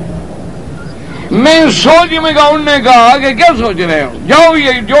 میں سوچ میں گا، انہوں نے کہا کہ کیا سوچ رہے ہو، جاؤ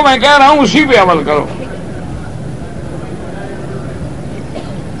یہ جو میں کہہ رہا ہوں اسی پہ عمل کرو۔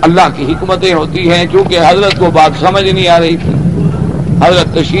 اللہ کی حکمتیں ہوتی ہیں، چونکہ حضرت کو بات سمجھ نہیں آ رہی تھی،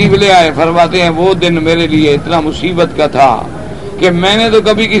 حضرت تشریف لے آئے، فرماتے ہیں وہ دن میرے لیے اتنا مصیبت کا تھا کہ میں نے تو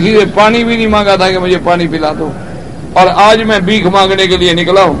کبھی کسی سے پانی بھی نہیں مانگا تھا کہ مجھے پانی پلا دو، اور آج میں بھیک مانگنے کے لیے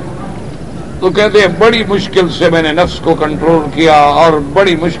نکلا ہوں۔ تو کہتے ہیں بڑی مشکل سے میں نے نفس کو کنٹرول کیا، اور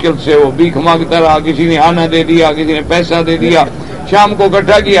بڑی مشکل سے وہ بھیک مانگتا رہا، کسی نے آنا دے دیا، کسی نے پیسہ دے دیا، شام کو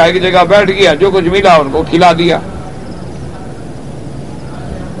اکٹھا کیا، ایک جگہ بیٹھ گیا، جو کچھ ملا ان کو کھلا دیا۔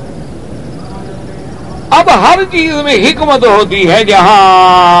 اب ہر چیز میں حکمت ہوتی ہے،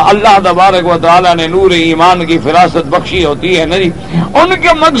 جہاں اللہ تبارک و تعالیٰ نے نور ایمان کی فراست بخشی ہوتی ہے نا جی، ان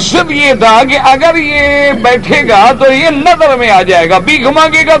کا مقصد یہ تھا کہ اگر یہ بیٹھے گا تو یہ نظر میں آ جائے گا، بھیک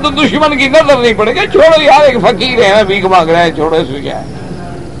مانگے گا تو دشمن کی نظر نہیں پڑے گا، چھوڑو یار ایک فقیر ہے بھیک مانگ رہے ہیں، چھوڑو اس میں کیا ہے۔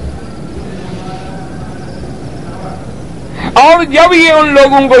 اور جب یہ ان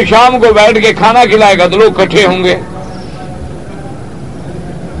لوگوں کو شام کو بیٹھ کے کھانا کھلائے گا تو لوگ اکٹھے ہوں گے۔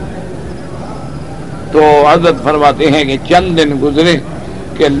 تو حضرت فرماتے ہیں کہ چند دن گزرے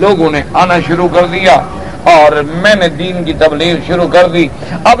کہ لوگوں نے آنا شروع کر دیا، اور میں نے دین کی تبلیغ شروع کر دی۔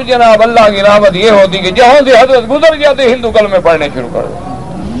 اب جناب اللہ کی رحمت یہ ہوتی کہ جہاں سے حضرت گزر جاتے ہندو کلمے پڑھنے شروع کر دو۔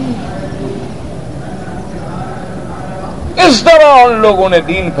 اس طرح ان لوگوں نے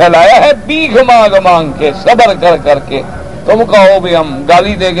دین پھیلایا ہے، بھیک مانگ مانگ کے، صبر کر کر کے۔ تم کہو بھی ہم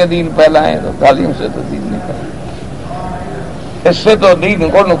گالی دے کے دین پھیلائیں، تو گالیوں سے تو دین نہیں پھیلائیں، اس سے تو دین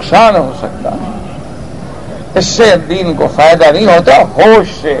کو نقصان ہو سکتا ہے، اس سے دین کو فائدہ نہیں ہوتا۔ ہوش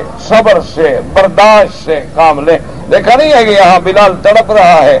سے، صبر سے، برداشت سے کام لے۔ دیکھا نہیں ہے کہ یہاں بلال تڑپ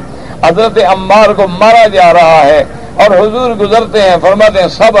رہا ہے، حضرت عمار کو مارا جا رہا ہے، اور حضور گزرتے ہیں، فرماتے ہیں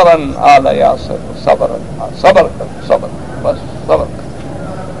صبرن آل یاسر، صبرن، صبر کر، صبر، بس صبر کر۔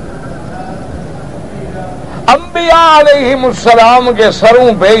 انبیاء علیہم السلام کے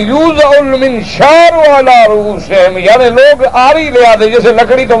سروں پہ یوزع المنشار علی رؤوسہم، یعنی لوگ آری لے آتے، جیسے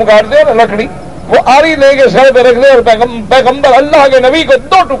لکڑی تم کاٹتے ہو نا، لکڑی وہ آری لے کے سر پہ رکھ دے، اور پیغمبر اللہ کے نبی کو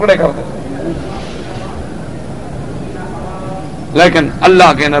دو ٹکڑے کر دے۔ لیکن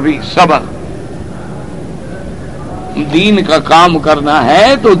اللہ کے نبی صبر، دین کا کام کرنا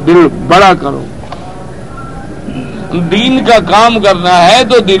ہے تو دل بڑا کرو، دین کا کام کرنا ہے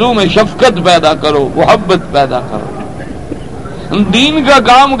تو دلوں میں شفقت پیدا کرو، محبت پیدا کرو، دین کا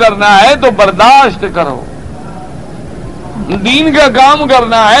کام کرنا ہے تو برداشت کرو، دین کا کام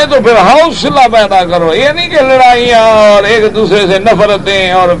کرنا ہے تو پھر حوصلہ پیدا کرو. یہ نہیں کہ لڑائیاں اور ایک دوسرے سے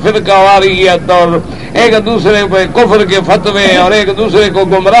نفرتیں اور فرقہ واریت اور ایک دوسرے پہ کفر کے فتوے اور ایک دوسرے کو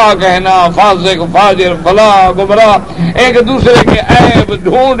گمراہ کہنا، فاسق فاجر فلاں گمراہ، ایک دوسرے کے عیب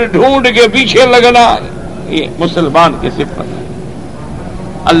ڈھونڈ ڈھونڈ کے پیچھے لگنا، یہ مسلمان کی صفت ہے.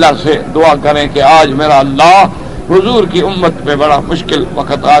 اللہ سے دعا کریں کہ آج میرا اللہ حضور کی امت پہ بڑا مشکل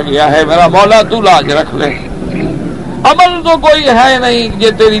وقت آ گیا ہے، میرا مولا تو لاج رکھ لے. عمل تو کوئی ہے نہیں جو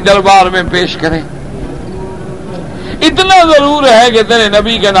تیری دربار میں پیش کرے. اتنا ضرور ہے کہ تیرے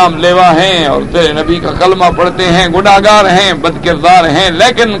نبی کے نام لیوا ہیں اور تیرے نبی کا کلمہ پڑھتے ہیں، گناہگار ہیں، بد کردار ہیں،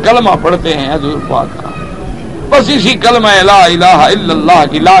 لیکن کلمہ پڑھتے ہیں حضور پاک کا. بس اسی کلمہ لا الہ الا اللہ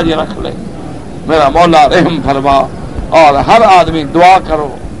کی لاج رکھ لے. میرا مولا رحم فرما اور ہر آدمی دعا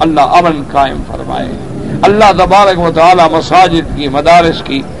کرو اللہ امن قائم فرمائے. اللہ تبارک و تعالی مساجد کی، مدارس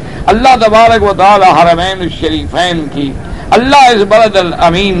کی، اللہ تبارک و تعالی حرمین الشریفین کی، اللہ اس بلد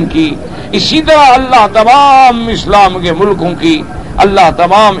الامین کی، اسی طرح اللہ تمام اسلام کے ملکوں کی، اللہ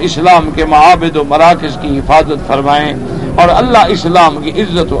تمام اسلام کے معابد و مراکز کی حفاظت فرمائیں اور اللہ اسلام کی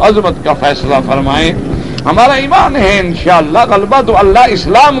عزت و عظمت کا فیصلہ فرمائیں. ہمارا ایمان ہے انشاءاللہ غلبہ تو اللہ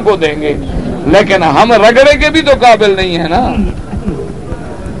اسلام کو دیں گے، لیکن ہم رگڑے کے بھی تو قابل نہیں ہیں نا.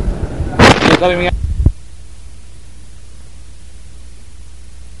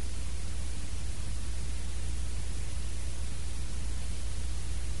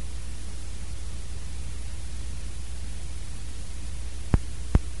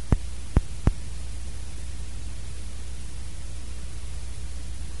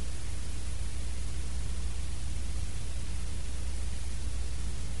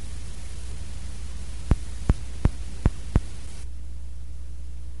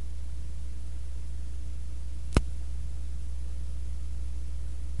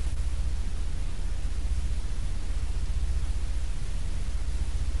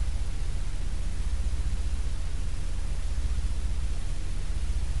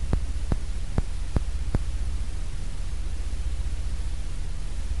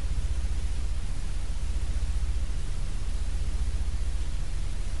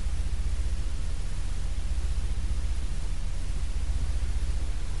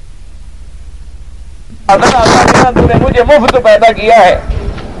 اللہ تو نے مجھے مفت پیدا کیا ہے.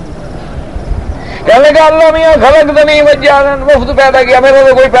 کہنے لگا اللہ میاں خلقتنی مجانا، مفت پیدا کیا، میرے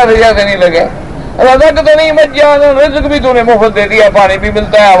تو کوئی پیسے جیسے نہیں لگے. رزقتنی مجانا، رزق بھی تو نے مفت دے دیا، پانی بھی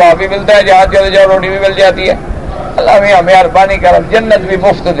ملتا ہے، ہوا بھی ملتا ہے، جہاں چلے جاؤ روٹی بھی مل جاتی ہے. اللہ میاں مہربانی کر جنت بھی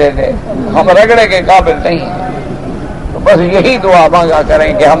مفت دے دے، ہم رگڑے کے قابل نہیں ہیں. تو بس یہی دعا مانگا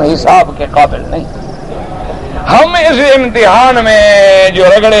کریں کہ ہم حساب کے قابل نہیں. ہم اس امتحان میں جو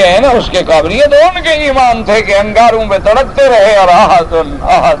رگڑے ہیں نا اس کے قابل. یہ تو ان کے ایمان تھے کہ انگاروں پہ تڑکتے رہے اور احدن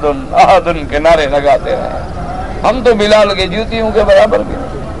احدن احدن کے نعرے لگاتے رہے. ہم تو بلال کے جوتیوں کے برابر بھی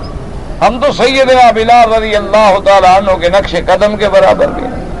نہیں، ہم تو سیدنا بلال رضی اللہ تعالیٰ عنہ کے نقش قدم کے برابر بھی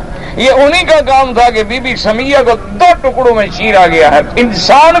نہیں. یہ انہی کا کام تھا کہ بی بی سمیہ کو 2 ٹکڑوں میں چیرا گیا ہے،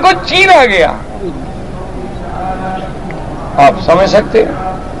 انسان کو چیرا گیا. آپ سمجھ سکتے ہیں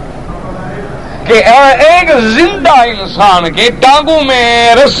کہ ایک زندہ انسان کے ٹانگوں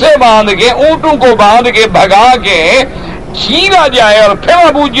میں رسے باندھ کے، اونٹوں کو باندھ کے بھگا کے چیرا جائے اور پھر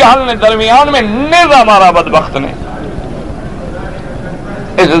ابو جہل نے درمیان میں نیزہ مارا بدبخت نے.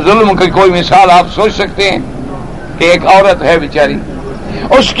 اس ظلم کی کوئی مثال آپ سوچ سکتے ہیں کہ ایک عورت ہے بیچاری،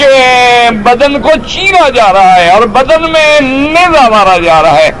 اس کے بدن کو چیرا جا رہا ہے اور بدن میں نیزہ مارا جا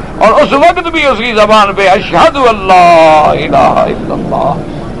رہا ہے، اور اس وقت بھی اس کی زبان پہ اشہد اللہ الہ الا اللہ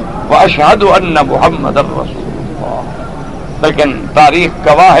واشہد ان محمد رسول اللہ. لیکن تاریخ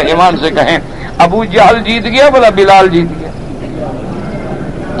گواہ ہے، ایمان سے کہیں ابو جہل جیت گیا بلا بلال جیت گیا،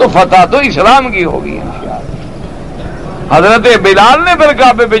 تو فتح تو اسلام کی ہوگی. حضرت بلال نے پھر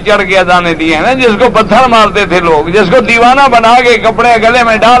کعبے پہ چڑھ کے اذانیں دی ہیں نا، جس کو پتھر مارتے تھے لوگ، جس کو دیوانہ بنا کے کپڑے گلے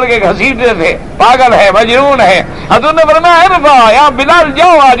میں ڈال کے گھسیٹتے تھے، پاگل ہے، مجنون ہے. حضرت نے فرمایا رفا یا بلال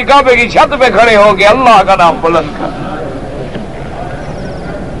جاؤ آج کعبے کی چھت پہ کھڑے ہو کے اللہ کا نام بلند کر،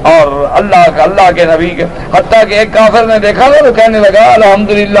 اور اللہ کے نبی کے. حتیٰ کہ ایک کافر نے دیکھا تھا تو کہنے لگا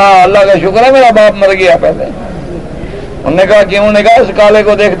الحمدللہ اللہ کا شکر ہے میرا باپ مر گیا پہلے. انہوں نے کہا کیوں؟ نے کہا اس کالے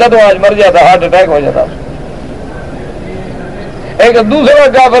کو دیکھتا تو آج مر جاتا، ہارٹ اٹیک ہو جاتا. ایک دوسرا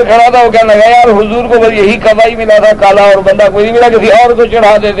کافر کھڑا تھا، وہ کہنے لگا یار حضور کو بس یہی قضائی ملا تھا، کالا اور بندہ کوئی نہیں ملا، کسی اور کو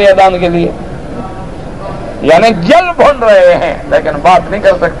چڑھا دیتے اذان کے لیے. یعنی جل بھون رہے ہیں لیکن بات نہیں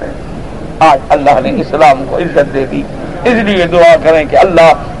کر سکتے. آج اللہ نے اسلام کو عزت دے دی، اس لیے دعا کریں کہ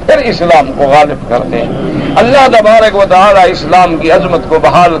اللہ پھر اسلام کو غالب کر دے، اللہ تبارک و تعالی اسلام کی عظمت کو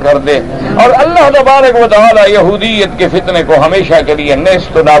بحال کر دے، اور اللہ تبارک و تعالی یہودیت کے فتنے کو ہمیشہ کے لیے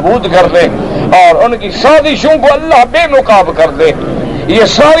نیست و نابود کر دے، اور ان کی سازشوں کو اللہ بے نقاب کر دے۔ یہ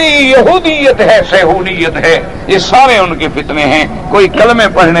ساری یہودیت ہے، صہیونیت ہے، یہ سارے ان کے فتنے ہیں۔ کوئی کلمے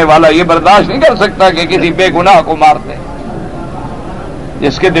پڑھنے والا یہ برداشت نہیں کر سکتا کہ کسی بے گناہ کو مار دے۔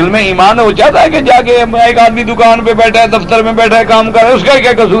 جس کے دل میں ایمان ہے وہ چاہتا ہے کہ جا کے ایک آدمی دکان پہ بیٹھا ہے، دفتر میں بیٹھا ہے، کام کر رہا ہے، اس کا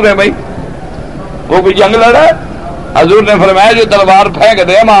کیا قصور ہے بھائی؟ وہ کوئی جنگ لڑا ہے؟ حضور نے فرمایا جو تلوار پھینک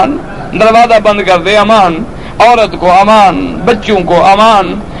دے امان، دروازہ بند کر دے امان، عورت کو امان، بچوں کو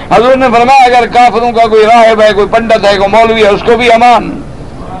امان۔ حضور نے فرمایا اگر کافروں کا کوئی راہب ہے، کوئی پنڈت ہے، کوئی مولوی ہے، اس کو بھی امان۔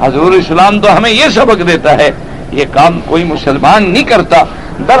 حضور اسلام تو ہمیں یہ سبق دیتا ہے، یہ کام کوئی مسلمان نہیں کرتا،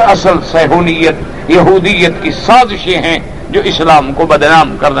 دراصل صہیونیت یہودیت کی سازشیں ہیں جو اسلام کو بدنام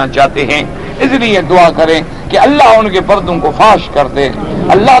کرنا چاہتے ہیں۔ اس لیے دعا کریں کہ اللہ ان کے پردوں کو فاش کر دے،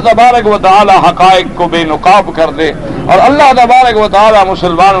 اللہ تبارک و تعالی حقائق کو بے نقاب کر دے، اور اللہ تبارک و تعالی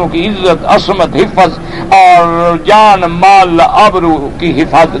مسلمانوں کی عزت، عصمت، حفظ اور جان مال آبرو کی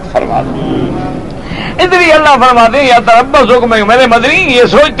حفاظت فرما دے۔ اس لیے اللہ فرماتے ہیں یا تربصوا حکم میرے مدنی یہ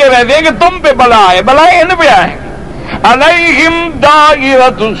سوچتے رہتے ہیں کہ تم پہ بلا ہے، بلائیں ان پہ آئیں۔ علیہم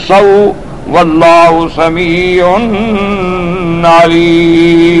دائرۃ السوء واللہ سمیع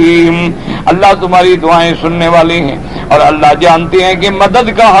علیم، اللہ تمہاری دعائیں سننے والے ہیں، اور اللہ جانتے ہیں کہ مدد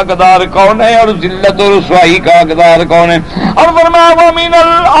کا حقدار کون ہے اور ذلت و رسوائی کا حقدار کون ہے۔ اور فرمایا وَمِنَ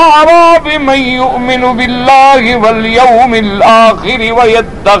الْأَعْرَابِ مَن يُؤْمِنُ بِاللَّهِ وَالْيَوْمِ الْآخِرِ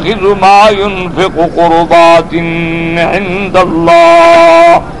وَيَتَّخِذُ مَا يُنْفِقُ قُرُبَاتٍ عِندَ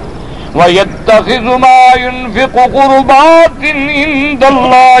اللَّهِ وَيَتَّخِذُ مَا يُنْفِقُ قُرُبَاتٍ عِندَ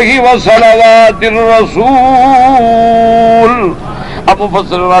اللَّهِ وَصَلَوَاتِ الرَّسُولِ۔ اب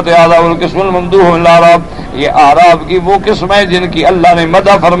مفسرات اعلیٰ القسم الممدوح من الاعراب، یہ اعراب کی وہ قسم ہے جن کی اللہ نے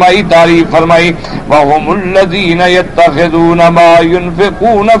مدح فرمائی، تعریف فرمائی۔ وَهُمُ الَّذِينَ يَتَّخِذُونَ مَا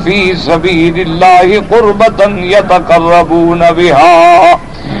يُنْفِقُونَ فِي سَبِيلِ اللَّهِ قُرْبَةً يَتَقَرَّبُونَ بِهَا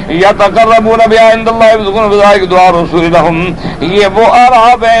عِندَ اللَّهِ يَرْزُقُونَ بِذَلِكَ دُعَاءَ الرَّسُولِ لَهُمْ۔ یہ وہ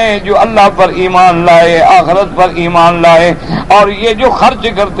اعراب ہیں جو اللہ پر ایمان لائے، آخرت پر ایمان لائے، اور یہ جو خرچ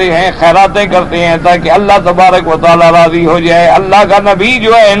کرتے ہیں، خیراتیں کرتے ہیں تاکہ اللہ تبارک و تعالی راضی ہو جائے، اللہ کا نبی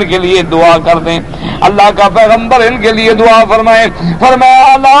جو ہے ان کے لیے دعا کر دیں، اللہ کا پیغمبر ان کے لیے دعا فرمائے۔ فرمایا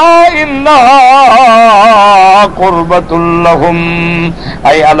الا انھا قربۃ لہم،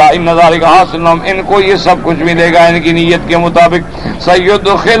 اے الا ان ذلک حاصل لہم، ان کو یہ سب کچھ ملے گا ان کی نیت کے مطابق۔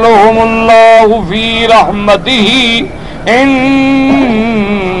 سیدخلہم اللہ فی رحمتہ ان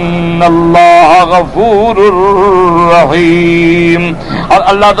اللہ غفور رحیم، اور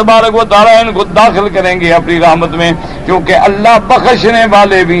اللہ تبارک و تعالیٰ ان کو داخل کریں گے اپنی رحمت میں، کیونکہ اللہ بخشنے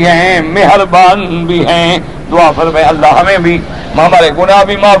والے بھی ہیں، مہربان بھی ہیں۔ دعا فرمائے اللہ ہمیں بھی ہمارے گناہ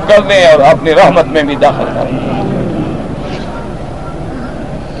بھی معاف کر دیں اور اپنی رحمت میں بھی داخل کریں۔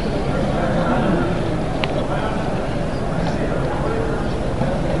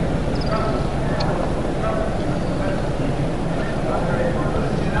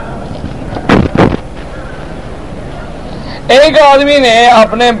 ایک آدمی نے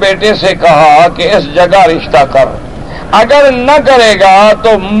اپنے بیٹے سے کہا کہ اس جگہ رشتہ کر، اگر نہ کرے گا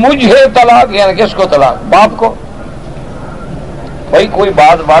تو مجھے طلاق، یعنی کس کو طلاق؟ باپ کو۔ بھائی کوئی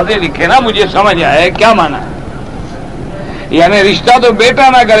بات واضح لکھے نا، مجھے سمجھ آئے کیا مانا ہے، یعنی رشتہ تو بیٹا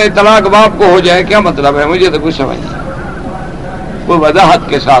نہ کرے، طلاق باپ کو ہو جائے، کیا مطلب ہے؟ مجھے تو کچھ سمجھ نہیں، کوئی وضاحت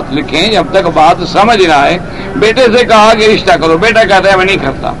کے ساتھ لکھیں جب تک بات سمجھ نہ آئے۔ بیٹے سے کہا کہ رشتہ کرو، بیٹا کہتا ہے میں نہیں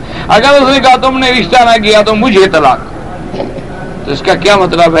کرتا، اگر اس نے کہا تم نے رشتہ نہ کیا تو مجھے طلاق، تو اس کا کیا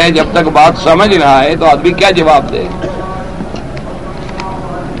مطلب ہے؟ جب تک بات سمجھ نہ آئے تو آدمی کیا جواب دے؟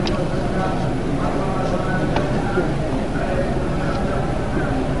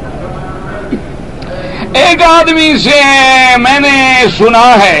 ایک آدمی سے میں نے سنا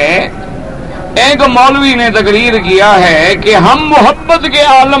ہے، ایک مولوی نے تقریر کیا ہے کہ ہم محبت کے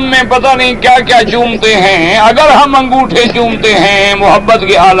عالم میں پتہ نہیں کیا کیا چومتے ہیں، اگر ہم انگوٹھے چومتے ہیں محبت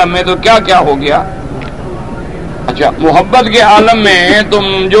کے عالم میں تو کیا کیا ہو گیا؟ اچھا، محبت کے عالم میں تم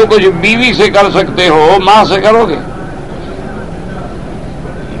جو کچھ بیوی سے کر سکتے ہو ماں سے کرو گے؟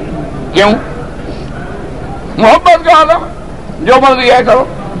 کیوں؟ محبت کا عالم، جو مرضی ہے کرو،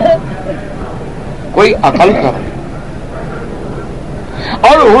 کوئی عقل کرو۔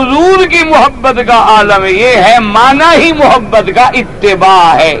 اور حضور کی محبت کا عالم یہ ہے، معنی ہی محبت کا اتباع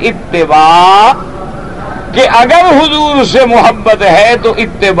ہے، اتباع، کہ اگر حضور سے محبت ہے تو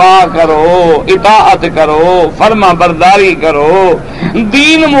اتباع کرو، اطاعت کرو، فرما برداری کرو،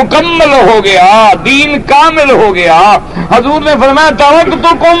 دین مکمل ہو گیا، دین کامل ہو گیا۔ حضور نے فرمایا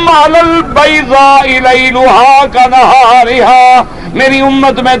ترکتکم علی البیضاء لیلھا کنہارھا، میری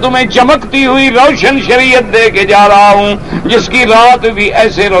امت میں تمہیں چمکتی ہوئی روشن شریعت دے کے جا رہا ہوں، جس کی رات بھی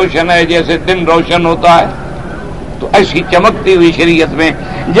ایسے روشن ہے جیسے دن روشن ہوتا ہے۔ تو ایسی چمکتی ہوئی شریعت میں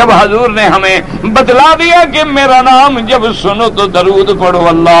جب حضور نے ہمیں بتلا دیا کہ میرا نام جب سنو تو درود پڑھو،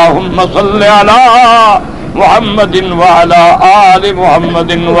 اللہم صلی علی محمد وعلی آل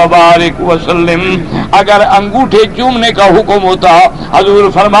محمد وبارک وسلم۔ اگر انگوٹھے چومنے کا حکم ہوتا حضور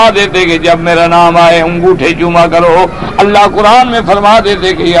فرما دیتے کہ جب میرا نام آئے انگوٹھے چوما کرو۔ اللہ قرآن میں فرما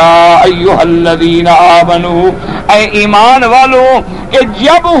دیتے کہ یا ایھا الذین آمنو، اے ایمان والو کہ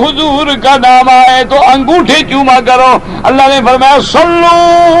جب حضور کا نام آئے تو انگوٹھے چوما کرو۔ اللہ نے فرمایا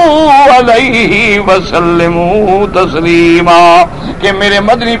صلو علیہ وسلموا تسلیما، کہ میرے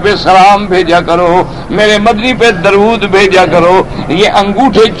مدنی پہ سلام بھیجا کرو، میرے مدنی پہ درود بھیجا کرو۔ یہ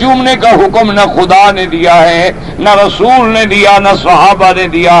انگوٹھے چومنے کا حکم نہ خدا نے دیا ہے، نہ رسول نے دیا، نہ صحابہ نے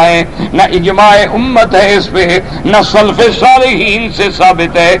دیا ہے، نہ اجماع امت ہے اس پہ، نہ سلف صالحین سے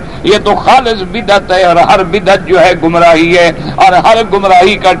ثابت ہے۔ یہ تو خالص بدعت ہے، اور ہر بدعت جو ہے گمراہی ہے، اور ہر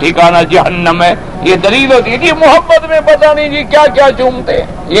گمراہی کا ٹھکانہ جہنم ہے۔ یہ دلیل ہوتی ہے جی محبت میں پتہ نہیں جی کیا کیا چومتے ہیں،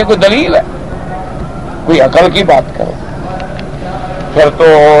 یہ کوئی دلیل ہے؟ کوئی عقل کی بات کرو۔ پھر تو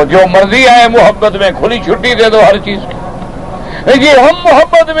جو مرضی ہے محبت میں کھلی چھٹی دے دو ہر چیز کی۔ جی ہم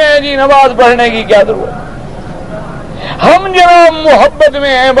محبت میں ہیں جی نماز پڑھنے کی کیا ضرورت؟ ہم جناب محبت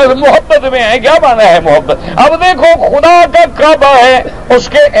میں ہیں، بس محبت میں ہیں، کیا مانا ہے محبت؟ اب دیکھو خدا کا کعبہ ہے، اس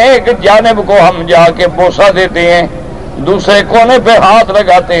کے ایک جانب کو ہم جا کے بوسہ دیتے ہیں، دوسرے کونے پہ ہاتھ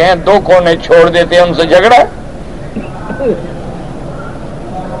لگاتے ہیں، دو کونے چھوڑ دیتے ہیں، ان سے جھگڑا ہے؟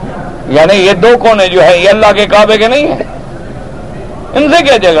 یعنی یہ دو کونے جو ہے یہ اللہ کے کعبے کے نہیں ہیں، ان سے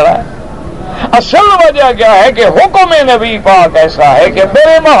کیا جھگڑا ہے؟ اصل وجہ کیا ہے کہ حکم نبی پاک ایسا ہے کہ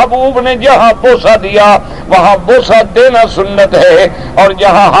میرے محبوب نے جہاں بوسہ دیا وہاں بوسہ دینا سنت ہے، اور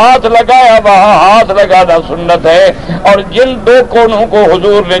جہاں ہاتھ لگایا وہاں ہاتھ لگانا سنت ہے، اور جن دو کونوں کو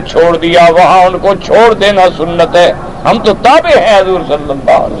حضور نے چھوڑ دیا وہاں ان کو چھوڑ دینا سنت ہے۔ ہم تو تابع ہیں حضور صلی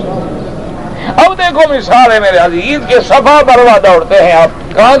اللہ علیہ وسلم۔ اب دیکھو مثال ہے میرے عزیز کہ صفا مروہ دوڑتے ہیں،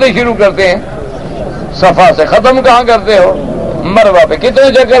 آپ کہاں سے شروع کرتے ہیں؟ صفا سے۔ ختم کہاں کرتے ہو؟ مروہ پہ۔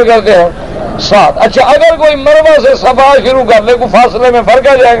 کتنے چکر کرتے ہو؟ 7۔ اچھا اگر کوئی مروہ سے صفا شروع کر لے، کوئی فاصلے میں فرق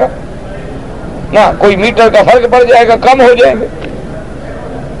آ جائے گا؟ نہ، کوئی میٹر کا فرق پڑ جائے گا، کم ہو جائے گا،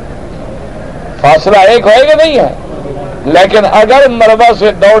 فاصلہ ایک ہوئے گا نہیں ہے۔ لیکن اگر مروہ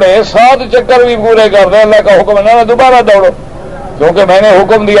سے دوڑے 7 چکر بھی پورے کر دیں، اللہ کا حکم ہے نہ دوبارہ دوڑو، کیونکہ میں نے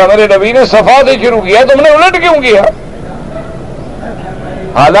حکم دیا، میرے نبی نے صفا سے شروع کیا، تم نے الٹ کیوں کیا؟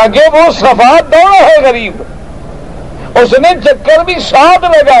 حالانکہ وہ صفا دوڑا ہے غریب، اس نے چکر بھی 7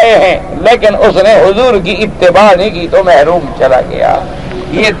 لگائے ہیں، لیکن اس نے حضور کی اتباع نہیں کی تو محروم چلا گیا۔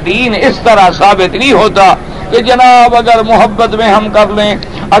 یہ دین اس طرح ثابت نہیں ہوتا کہ جناب اگر محبت میں ہم کر لیں،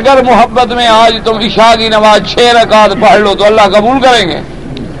 اگر محبت میں آج تم عشاء کی نماز 6 رکعت پڑھ لو تو اللہ قبول کریں گے؟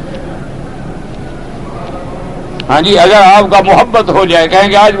 ہاں جی، اگر آپ کا محبت ہو جائے، کہیں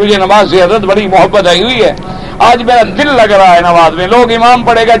گے آج مجھے نماز سے حضرت بڑی محبت آئی ہوئی ہے، آج میرا دل لگ رہا ہے نماز میں، لوگ امام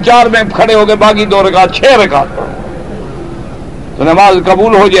پڑھے گا 4 میں کھڑے ہو کے باقی 2 رکعت 6 رکعت پڑھو، تو نماز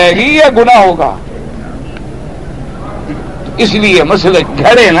قبول ہو جائے گی یا گناہ ہوگا؟ اس لیے مسئلے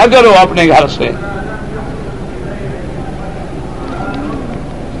گھڑے نہ کرو اپنے گھر سے۔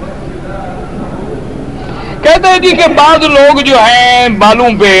 کہتے ہیں جی کہ بعض لوگ جو ہیں بالوں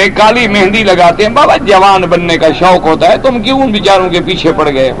پہ کالی مہندی لگاتے ہیں، بابا جوان بننے کا شوق ہوتا ہے، تم کیوں ان بیچاروں کے پیچھے پڑ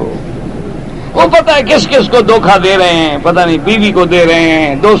گئے ہو؟ وہ پتہ ہے کس کس کو دھوکہ دے رہے ہیں، پتہ نہیں بیوی کو دے رہے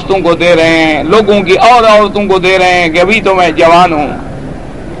ہیں، دوستوں کو دے رہے ہیں، لوگوں کی اور عورتوں کو دے رہے ہیں کہ ابھی تو میں جوان ہوں۔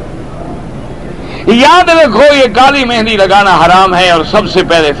 یاد رکھو یہ کالی مہندی لگانا حرام ہے، اور سب سے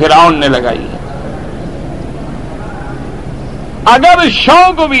پہلے فرعون نے لگائی ہے۔ اگر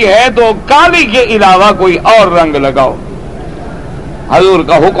شوق بھی ہے تو کالی کے علاوہ کوئی اور رنگ لگاؤ۔ حضور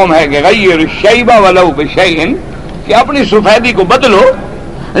کا حکم ہے کہ غیر الشیب ولو بشیء، کہ اپنی سفیدی کو بدلو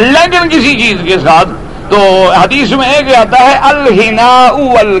لیکن کسی چیز کے ساتھ۔ تو حدیث میں ایک آتا ہے الحناء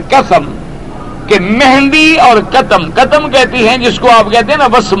والکتم، کہ مہندی اور کتم، کتم کہتی ہیں جس کو آپ کہتے ہیں نا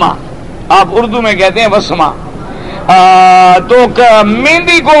وسمہ، آپ اردو میں کہتے ہیں وسمہ، تو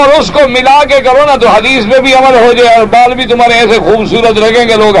مہندی کو اور اس کو ملا کے کرو نا تو حدیث پہ بھی عمل ہو جائے، اور بال بھی تمہارے ایسے خوبصورت لگیں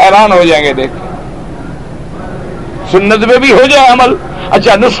گے لوگ حیران ہو جائیں گے دیکھ، سنت پہ بھی ہو جائے عمل۔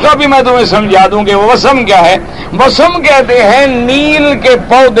 اچھا نسخہ بھی میں تمہیں سمجھا دوں کہ وسم کیا ہے۔ وسم کہتے ہیں نیل کے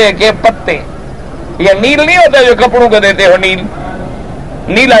پودے کے پتے، یہ نیل نہیں ہوتا جو کپڑوں کو دیتے ہو، نیل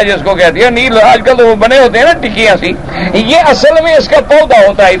نیلا جس کو کہتی ہے، نیل آج کل تو وہ بنے ہوتے ہیں نا ٹکیاں سی، یہ اصل میں اس کا پودا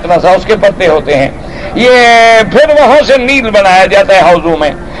ہوتا ہے اتنا سا، اس کے پتے ہوتے ہیں، یہ پھر وہاں سے نیل بنایا جاتا ہے حوضوں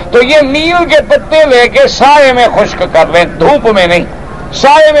میں۔ تو یہ نیل کے پتے لے کے سائے میں خشک کر لیں، دھوپ میں نہیں،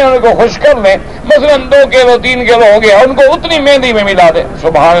 سائے میں ان کو خشک کر لیں، مثلا 2 کلو 3 کلو ہو گیا، ان کو اتنی مہندی میں ملا دے،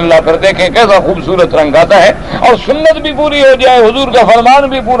 سبحان اللہ، پھر دیکھیں کیسا خوبصورت رنگ آتا ہے، اور سنت بھی پوری ہو جائے، حضور کا فرمان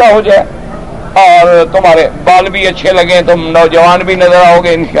بھی پورا ہو جائے، اور تمہارے بال بھی اچھے لگیں، تم نوجوان بھی نظر آؤ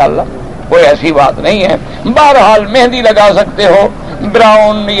گے انشاءاللہ۔ کوئی ایسی بات نہیں ہے۔ بہرحال مہندی لگا سکتے ہو،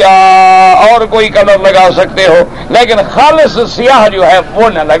 براؤن یا اور کوئی کلر لگا سکتے ہو، لیکن خالص سیاہ جو ہے وہ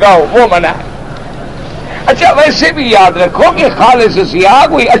نہ لگاؤ، وہ منع ہے۔ اچھا ویسے بھی یاد رکھو کہ خالص سیاہ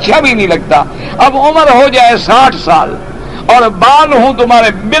کوئی اچھا بھی نہیں لگتا۔ اب عمر ہو جائے 60 سال اور بال ہوں تمہارے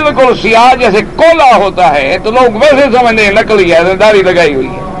بالکل سیاہ جیسے کولا ہوتا ہے، تو لوگ ویسے سمجھتے ہیں نکلی ہے، داڑھی لگائی ہوئی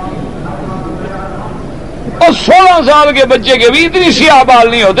ہے۔ اور 16 سال کے بچے کے بھی اتنی سیاہ بال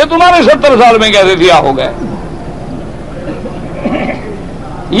نہیں ہوتے، تمہارے 70 سال میں کیسے سیاہ ہو گئے؟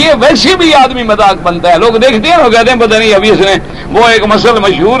 یہ ویسے بھی آدمی مذاق بنتا ہے، لوگ دیکھتے ہیں اور کہتے ہیں پتہ نہیں ابھی اس نے، وہ ایک مسئلہ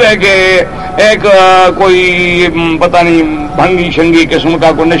مشہور ہے کہ ایک کوئی پتہ نہیں بھنگی شنگی قسم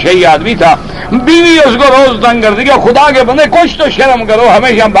کا کوئی نشئی آدمی تھا، بیوی اس کو روز تنگ کرتی کہ خدا کے بندے کچھ تو شرم کرو،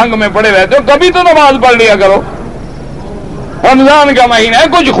 ہمیشہ بھنگ میں پڑے رہتے ہو، کبھی تو نماز پڑھ لیا کرو، رمضان کا مہینہ ہے،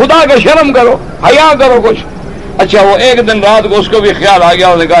 کچھ خدا کا شرم کرو، حیا کرو کچھ۔ اچھا وہ ایک دن رات کو اس کو بھی خیال آ گیا،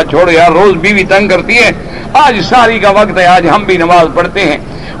 اس نے کہا چھوڑ یار، روز بیوی تنگ کرتی ہے، آج ساری کا وقت ہے، آج ہم بھی نماز پڑھتے ہیں۔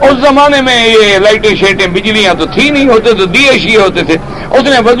 اس زمانے میں یہ لائٹیں شیٹیں بجلیاں تو تھی نہیں، ہوتے تو دیے شیے ہوتے تھے۔ اس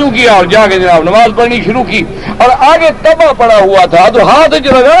نے وضو کیا اور جا کے جناب نماز پڑھنی شروع کی، اور آگے توا پڑا ہوا تھا، تو ہاتھ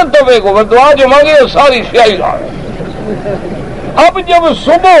جو لگا توے کو دعا جو مانگی اور ساری سیاہی آ گئی۔ اب جب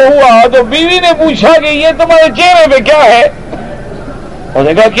صبح ہوا تو بیوی نے پوچھا کہ یہ تمہارے چہرے پہ کیا ہے؟ اس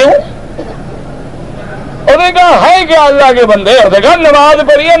نے کہا کیوں؟ انہوں نے کہا ہے کیا اللہ کے بندے؟ اس نے کہا نماز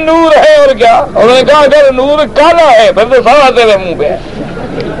پڑھیے، نور ہے اور کیا؟ انہوں نے کہا اگر نور کالا ہے پھر تو سارا تیرے منہ پہ ہے،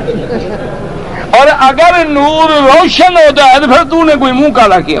 اور اگر نور روشن ہوتا ہے تو پھر تو نے کوئی منہ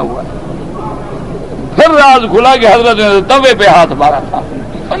کالا کیا ہوا ہے۔ پھر راز کھلا کہ حضرت نے توے پہ ہاتھ مارا تھا،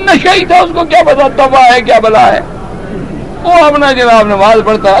 نشئی تھا، اس کو کیا پتا توا ہے کیا بلا ہے، وہ اپنا جناب نماز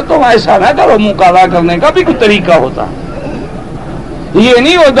پڑھتا ہے۔ تم ایسا نہ کرو، منہ کالا کرنے کا بھی کوئی طریقہ ہوتا ہے، یہ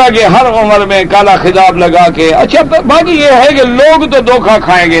نہیں ہوتا کہ ہر عمر میں کالا خطاب لگا کے۔ اچھا باقی یہ ہے کہ لوگ تو دھوکہ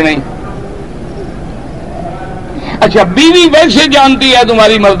کھائیں گے نہیں۔ اچھا بیوی ویسے جانتی ہے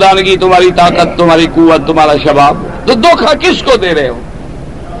تمہاری مردانگی، تمہاری طاقت، تمہاری قوت، تمہارا شباب، تو دھوکہ کس کو دے رہے ہو؟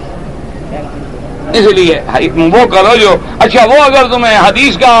 اس لیے وہ کرو جو اچھا، وہ اگر تمہیں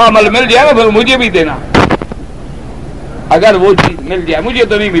حدیث کا عمل مل جائے نا پھر مجھے بھی دینا، اگر وہ چیز مل جائے۔ مجھے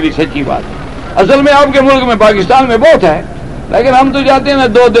تو نہیں ملی، سچی بات۔ اصل میں آپ کے ملک میں پاکستان میں بہت ہے، لیکن ہم تو جاتے ہیں نا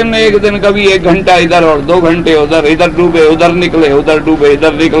 2 دن، ایک دن کبھی 1 گھنٹہ ادھر اور 2 گھنٹے ادھر، ادھر ڈوبے ادھر نکلے، ادھر ڈوبے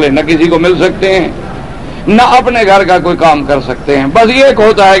ادھر نکلے، نہ کسی کو مل سکتے ہیں نہ اپنے گھر کا کوئی کام کر سکتے ہیں۔ بس یہ ایک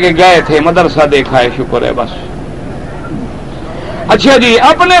ہوتا ہے کہ گئے تھے، مدرسہ دیکھا ہے، شکر ہے بس۔ اچھا جی،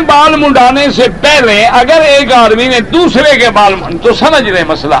 اپنے بال منڈانے سے پہلے اگر ایک آدمی نے دوسرے کے بال تو سمجھ لیں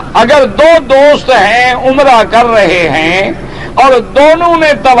مسئلہ، اگر 2 دوست ہیں عمرہ کر رہے ہیں اور دونوں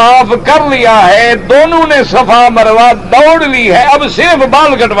نے طواف کر لیا ہے، دونوں نے صفا مروہ دوڑ لی ہے، اب صرف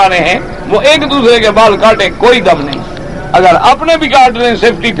بال کٹوانے ہیں، وہ ایک دوسرے کے بال کاٹیں کوئی دم نہیں، اگر اپنے بھی کاٹ لیں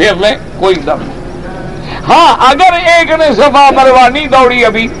سیفٹی پھیر لیں کوئی دم نہیں۔ ہاں اگر ایک نے صفا مروہ نہیں دوڑی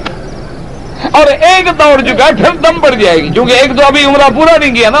ابھی اور ایک دوڑ چکا ہے پھر دم پڑ جائے گی، کیونکہ ایک تو ابھی عمرہ پورا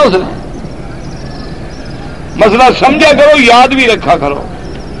نہیں کیا نا اس نے۔ مسئلہ سمجھا کرو، یاد بھی رکھا کرو۔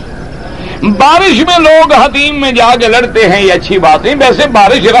 بارش میں لوگ حتیم میں جا کے لڑتے ہیں، یہ اچھی بات نہیں، ویسے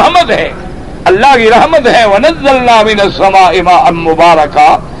بارش رحمت ہے، اللہ کی رحمت ہے۔ وَنَزَّلْنَا مِنَ السَّمَاءِ مَاءً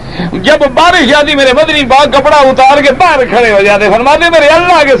مُبَارَكًا، جب بارش آتی میرے بدنی پاک کپڑا اتار کے باہر کھڑے ہو جاتے، فرماتے میرے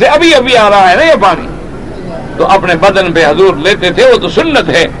اللہ کے سے ابھی ابھی آ رہا ہے نا یہ پانی، تو اپنے بدن پہ حضور لیتے تھے، وہ تو سنت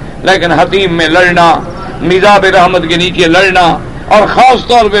ہے، لیکن حتیم میں لڑنا، میزاب رحمت کے نیچے لڑنا، اور خاص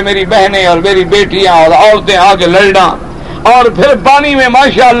طور پہ میری بہنیں اور میری بیٹیاں اور عورتیں آ کے لڑنا، اور پھر پانی میں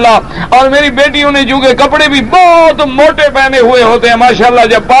ماشاءاللہ، اور میری بیٹیوں نے چونکہ کپڑے بھی بہت موٹے پہنے ہوئے ہوتے ہیں ماشاءاللہ،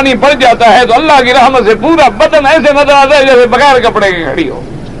 جب پانی پڑ جاتا ہے تو اللہ کی رحمت سے پورا بدن ایسے نظر آتا ہے جیسے بغیر کپڑے کے کھڑی ہو،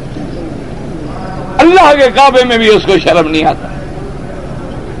 اللہ کے کعبے میں بھی اس کو شرم نہیں آتا۔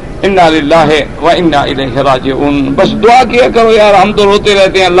 انا للہ و انا الیہ راجعون۔ بس دعا کیا کرو یار، ہم تو روتے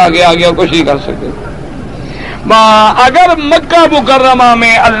رہتے ہیں اللہ کے آگے اور کچھ نہیں کر سکتے۔ اگر مکہ مکرمہ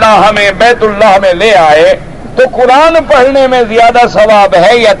میں اللہ ہمیں بیت اللہ میں لے آئے تو قرآن پڑھنے میں زیادہ ثواب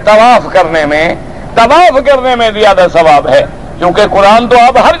ہے یا طواف کرنے میں؟ طواف کرنے میں زیادہ ثواب ہے، کیونکہ قرآن تو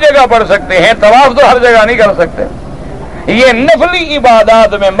آپ ہر جگہ پڑھ سکتے ہیں، طواف تو ہر جگہ نہیں کر سکتے۔ یہ نفلی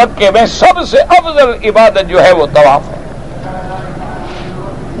عبادات میں مکے میں سب سے افضل عبادت جو ہے وہ طواف ہے۔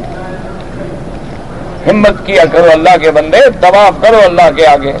 ہمت کیا کرو اللہ کے بندے، طواف کرو اللہ کے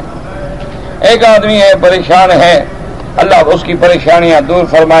آگے۔ ایک آدمی ہے پریشان ہے، اللہ اس کی پریشانیاں دور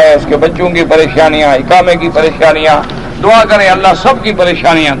فرمائے، اس کے بچوں کی پریشانیاں، اقامے کی پریشانیاں، دعا کریں اللہ سب کی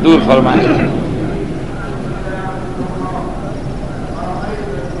پریشانیاں دور فرمائے۔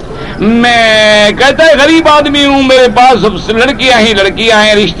 میں کہتا ہے غریب آدمی ہوں، میرے پاس لڑکیاں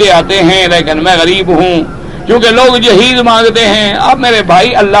ہیں، رشتے آتے ہیں، لیکن میں غریب ہوں، کیونکہ لوگ جہیز مانگتے ہیں۔ اب میرے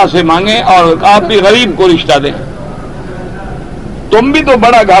بھائی اللہ سے مانگیں اور آپ بھی غریب کو رشتہ دیں۔ تم بھی تو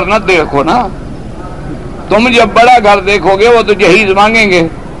بڑا گھر نہ دیکھو نا، تم جب بڑا گھر دیکھو گے وہ تو جہیز مانگیں گے،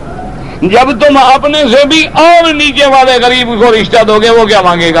 جب تم اپنے سے بھی اور نیچے والے غریب کو رشتہ دو گے وہ کیا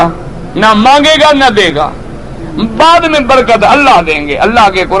مانگے گا؟ نہ مانگے گا نہ دے گا، بعد میں برکت اللہ دیں گے۔ اللہ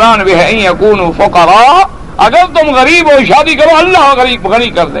کے قرآن بھی ہے ان یکونوا فقراء، اگر تم غریب ہو شادی کرو اللہ غنی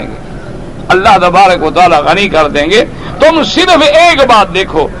کر دیں گے، اللہ تبارک و تعالی غنی کر دیں گے۔ تم صرف ایک بات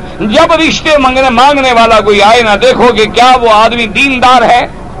دیکھو، جب رشتے مانگنے والا کوئی آئے نہ دیکھو کہ کیا وہ آدمی دیندار ہے،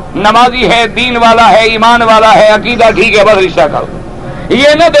 نمازی ہے، دین والا ہے، ایمان والا ہے، عقیدہ ٹھیک ہے، بس رشتہ کر دو۔ یہ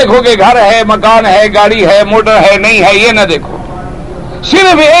نہ دیکھو کہ گھر ہے، مکان ہے، گاڑی ہے، موٹر ہے، نہیں ہے، یہ نہ دیکھو،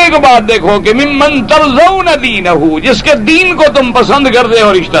 صرف ایک بات دیکھو کہ ممن ترضون دینہ، جس کے دین کو تم پسند کرتے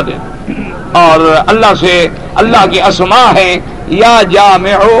ہو رشتہ دے۔ اور اللہ سے اللہ کی اسماء ہے یا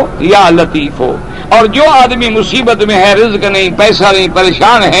جامع ہو یا لطیف ہو، اور جو آدمی مصیبت میں ہے، رزق نہیں، پیسہ نہیں،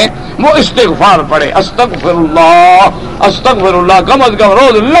 پریشان ہے، وہ استغفار پڑھے، استغفر اللہ کم از کم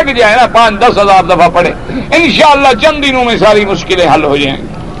روز لگ جائے نا 5-10 ہزار دفعہ پڑھے، انشاءاللہ چند دنوں میں ساری مشکلیں حل ہو جائیں گی۔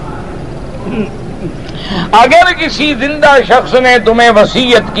 اگر کسی زندہ شخص نے تمہیں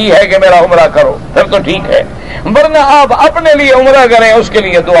وصیت کی ہے کہ میرا عمرہ کرو پھر تو ٹھیک ہے، ورنہ آپ اپنے لیے عمرہ کریں، اس کے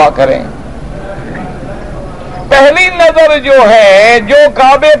لیے دعا کریں۔ پہلی نظر جو ہے، جو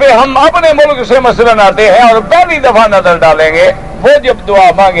کعبے پہ ہم اپنے ملک سے مثلاً آتے ہیں اور پہلی دفعہ نظر ڈالیں گے، وہ جب دعا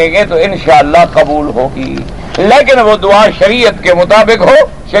مانگیں گے تو انشاءاللہ قبول ہوگی، لیکن وہ دعا شریعت کے مطابق ہو،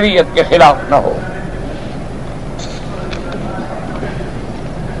 شریعت کے خلاف نہ ہو۔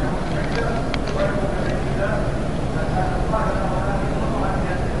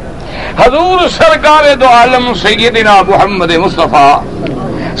 حضور سرکار دو عالم سیدنا محمد مصطفیٰ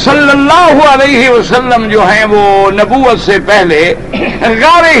صلی اللہ علیہ وسلم جو ہیں وہ نبوت سے پہلے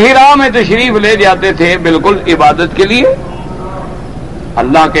غار حرا میں تشریف لے جاتے تھے، بالکل عبادت کے لیے۔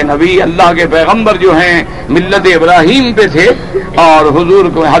 اللہ کے نبی، اللہ کے پیغمبر جو ہیں ملت ابراہیم پہ تھے، اور حضور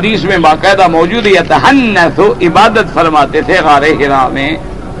کو حدیث میں باقاعدہ موجود ہے یتحنث، عبادت فرماتے تھے غار حرا میں۔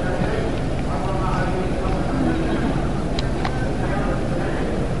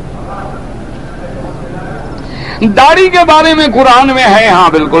 داڑھی کے بارے میں قرآن میں ہے، ہاں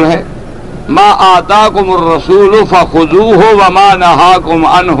بالکل ہے، ما آتاکم الرسول فخذوہ وما نہاکم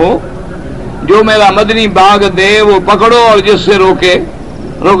عنہ، جو میرا مدنی باغ دے وہ پکڑو اور جس سے روکے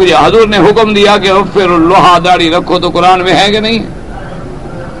رک جا۔ حضور نے حکم دیا کہ وفر اللحى، داڑھی رکھو، تو قرآن میں ہے کہ نہیں؟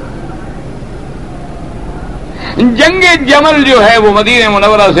 جنگ جمل جو ہے وہ مدینہ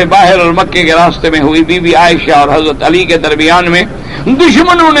منورہ سے باہر اور مکے کے راستے میں ہوئی، بی بی عائشہ اور حضرت علی کے درمیان میں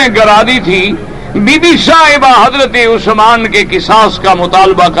دشمنوں نے گرا دی تھی۔ بی بی صاحبہ حضرت عثمان کے قصاص کا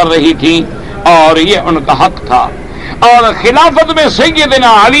مطالبہ کر رہی تھی اور یہ ان کا حق تھا، اور خلافت میں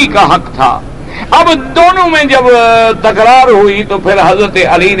سیدنا علی کا حق تھا۔ اب دونوں میں جب تکرار ہوئی تو پھر حضرت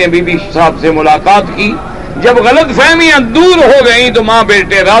علی نے بی بی صاحب سے ملاقات کی، جب غلط فہمیاں دور ہو گئیں تو ماں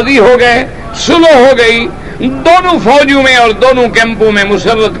بیٹے راضی ہو گئے، صلح ہو گئی، دونوں فوجوں میں اور دونوں کیمپوں میں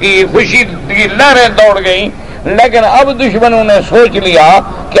مسرت کی خوشی کی لہریں دوڑ گئیں۔ لیکن اب دشمنوں نے سوچ لیا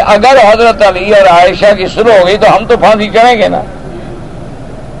کہ اگر حضرت علی اور عائشہ کی صلح ہو گئی تو ہم تو پھانسی چڑھیں گے نا،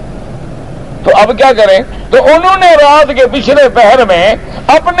 تو اب کیا کریں؟ تو انہوں نے رات کے پچھلے پہر میں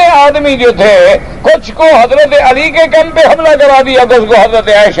اپنے آدمی جو تھے کچھ کو حضرت علی کے کیمپ پہ حملہ کرا دیا، کچھ کو حضرت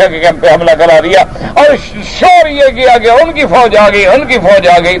عائشہ کے کیمپ پہ حملہ کرا دیا، اور شور یہ کیا کہ ان کی فوج آ گئی، ان کی فوج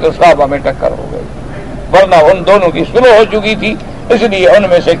آ گئی، تو صحابہ میں ٹکر ہو گئی، ورنہ ان دونوں کی صلح ہو چکی تھی۔ اس لیے ان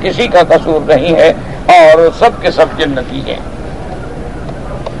میں سے کسی کا قصور نہیں ہے اور سب کے سب جنتی ہیں۔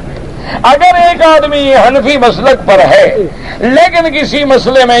 اگر ایک آدمی حنفی مسلک پر ہے لیکن کسی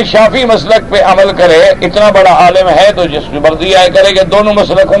مسئلے میں شافعی مسلک پہ عمل کرے، اتنا بڑا عالم ہے تو جس کی مرضی آئے کرے کہ دونوں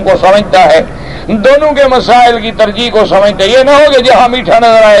مسلکوں کو سمجھتا ہے، دونوں کے مسائل کی ترجیح کو سمجھتا ہے، یہ نہ ہو کہ جہاں میٹھا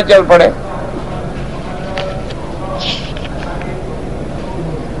نظر آئے چل پڑے۔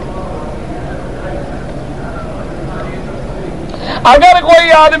 اگر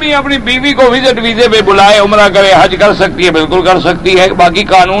کوئی آدمی اپنی بیوی کو وزٹ ویزے پہ بلائے، عمرہ کرے، حج کر سکتی ہے، بالکل کر سکتی ہے، باقی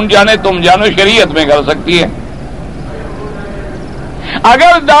قانون جانے تم جانو، شریعت میں کر سکتی ہے۔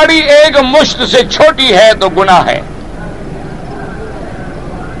 اگر داڑھی ایک مشت سے چھوٹی ہے تو گناہ ہے۔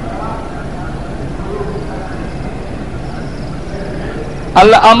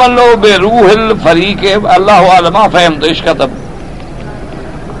 العمل بروح الفریق، اللہ عالم فہم تو اس کا تب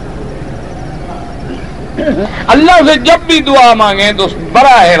اللہ سے جب بھی دعا مانگیں تو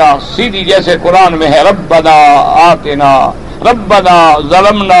براہ راست سیدھی، جیسے قرآن میں ہے ربنا آتنا، ربنا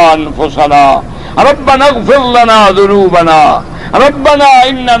ظلمنا انفسنا، ربنا اغفر لنا ذنوبنا، ربنا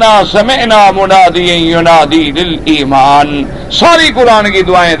اننا سمعنا منادیا ینادی للایمان. ساری قرآن کی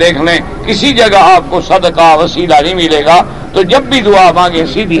دعائیں دیکھ لیں، کسی جگہ آپ کو صدقہ وسیلہ نہیں ملے گا. تو جب بھی دعا مانگے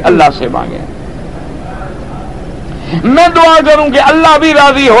سیدھی اللہ سے مانگیں. میں دعا کروں کہ اللہ بھی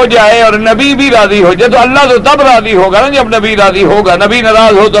راضی ہو جائے اور نبی بھی راضی ہو جائے، تو اللہ تو تب راضی ہوگا نا جب نبی راضی ہوگا. نبی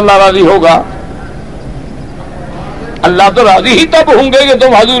ناراض ہو تو اللہ راضی ہوگا؟ اللہ تو راضی ہی تب ہوں گے کہ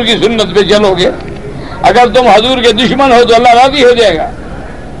تم حضور کی سنت پہ چلو گے. اگر تم حضور کے دشمن ہو تو اللہ راضی ہو جائے گا؟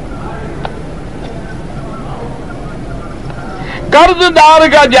 قرض دار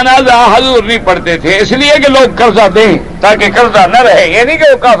کا جنازہ حضور نہیں پڑھتے تھے، اس لیے کہ لوگ قرضہ دیں تاکہ قرضہ نہ رہے. یہ نہیں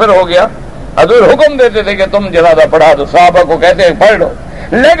کہ وہ کافر ہو گیا. حضور حکم دیتے تھے کہ تم جنازہ پڑھا دو، صحابہ کو کہتے ہیں پڑھ لو،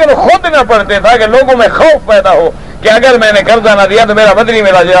 لیکن خود نہ پڑھتے تھا کہ لوگوں میں خوف پیدا ہو کہ اگر میں نے قرضہ نہ دیا تو میرا بدری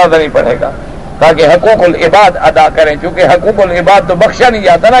میرا جنازہ نہیں پڑھے گا، تاکہ حقوق العباد ادا کریں. چونکہ حقوق العباد تو بخشا نہیں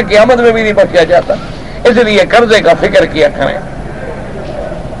جاتا نا، قیامت میں بھی نہیں بخشا جاتا، اس لیے قرضے کا فکر کیا کریں.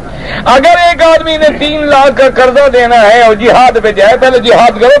 اگر ایک آدمی نے 3 لاکھ کا قرضہ دینا ہے اور جہاد پہ جائے، پہلے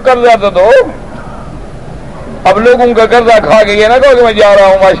جہاد کرو، قرضہ تو دو. اب لوگوں کا قرضہ کھا کے یہ نہ کہو کہ میں جا رہا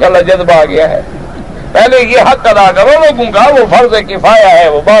ہوں ماشاءاللہ جذبہ آ گیا ہے. پہلے یہ حق ادا کرو لوگوں کا، وہ فرض کفایہ ہے،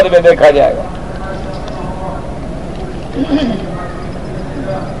 وہ بعد میں دیکھا جائے گا.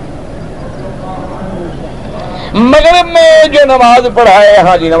 مغرب میں جو نماز پڑھائے،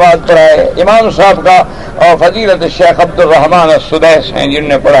 ہاں جی نماز پڑھائے، امام صاحب کا اور فضیلت الشیخ عبد الرحمن السدیس ہیں جن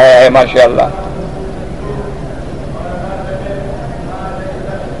نے پڑھایا ہے ماشاءاللہ.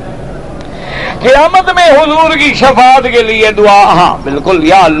 قیامت میں حضور کی شفاعت کے لیے دعا. ہاں بالکل،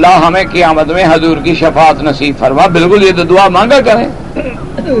 یا اللہ ہمیں قیامت میں حضور کی شفاعت نصیب فرما. بالکل، یہ تو دعا مانگا کریں.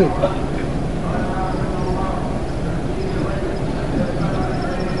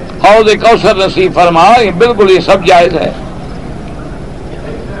 حوض کوثر نصیب فرما، بالکل یہ سب جائز ہے.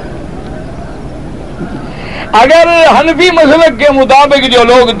 اگر حنفی مسلک کے مطابق جو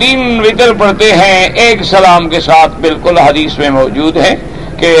لوگ 3 وتر پڑھتے ہیں ایک سلام کے ساتھ، بالکل حدیث میں موجود ہے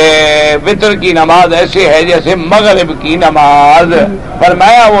کہ وتر کی نماز ایسے ہے جیسے مغرب کی نماز.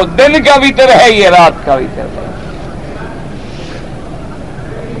 فرمایا وہ دن کا وتر ہے، یہ رات کا وتر ہے.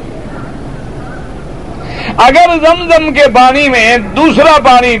 اگر زمزم کے پانی میں دوسرا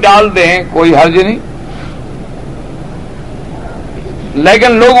پانی ڈال دیں کوئی حرج نہیں،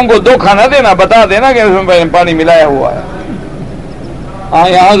 لیکن لوگوں کو دھوکہ نہ دینا، بتا دینا کہ اس میں پانی ملایا ہوا ہے. ہاں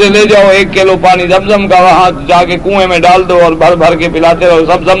یہاں سے لے جاؤ 1 کلو پانی زمزم کا، وہاں جا کے کنویں میں ڈال دو اور بھر بھر کے پلاتے رہو،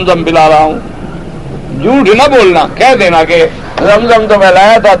 سب زمزم پلا رہا ہوں. جھوٹ نہ بولنا، کہہ دینا کہ زمزم تو میں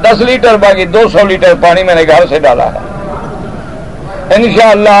لایا تھا 10 لیٹر، باقی 200 لیٹر پانی میں نے گھر سے ڈالا ہے.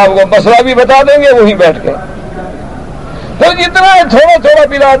 انشاءاللہ آپ کو مسئلہ بھی بتا دیں گے وہیں بیٹھ کے. تو جتنا تھوڑا تھوڑا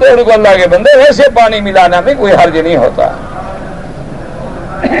پلا دے ان کو اللہ کے بندے، ویسے پانی ملانا میں کوئی حرج نہیں ہوتا.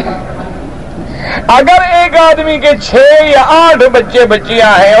 اگر ایک آدمی کے 6 یا 8 بچے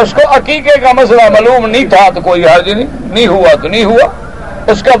بچیاں ہیں، اس کو عقیقے کا مسئلہ معلوم نہیں تھا تو کوئی حرج نہیں ہوا تو نہیں ہوا،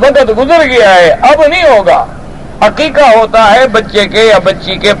 اس کا وقت گزر گیا ہے، اب نہیں ہوگا. عقیقہ ہوتا ہے بچے کے یا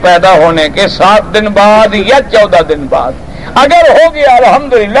بچی کے پیدا ہونے کے 7 دن بعد یا 14 دن بعد. اگر ہو گیا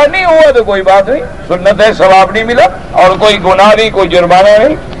الحمدللہ، نہیں ہوا تو کوئی بات نہیں، سنت ہے، ثواب نہیں ملا اور کوئی گناہ نہیں، کوئی جرمانہ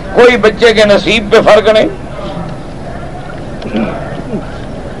نہیں، کوئی بچے کے نصیب پہ فرق نہیں.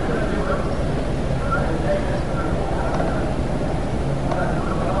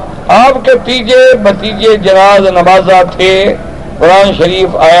 آپ کے بھتیجے جناز نمازہ تھے، قرآن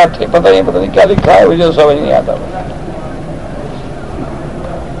شریف آیا تھے، پتہ نہیں کیا لکھا ہے، مجھے سمجھ نہیں آتا.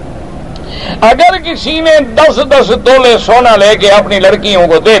 اگر کسی نے 10 تولے سونا لے کے اپنی لڑکیوں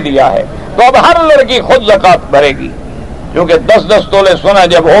کو دے دیا ہے تو اب ہر لڑکی خود زکات بھرے گی، کیونکہ 10 تولے سونا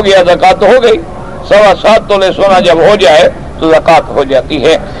جب ہو گیا زکات ہو گئی. 7.25 تولے سونا جب ہو جائے تو زکات ہو جاتی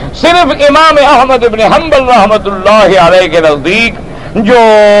ہے. صرف امام احمد بن حنبل رحمۃ اللہ علیہ کے نزدیک جو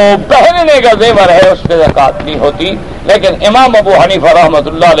پہننے کا زیور ہے اس پہ زکات نہیں ہوتی، لیکن امام ابو حنیفہ رحمۃ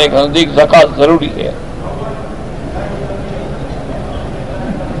اللہ علیہ کے نزدیک زکات ضروری ہے.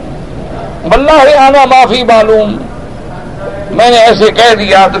 واللہ آنا معافی معلوم، میں نے ایسے کہہ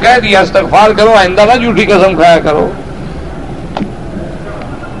دیا تو کہہ دیا، استغفار کرو، آئندہ نہ جھوٹی قسم کھایا کرو.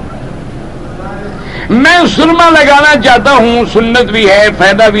 میں سرما لگانا چاہتا ہوں، سنت بھی ہے،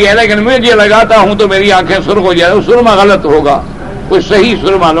 فائدہ بھی ہے، لیکن میں یہ لگاتا ہوں تو میری آنکھیں سرخ ہو جائے. سرما غلط ہوگا، کوئی صحیح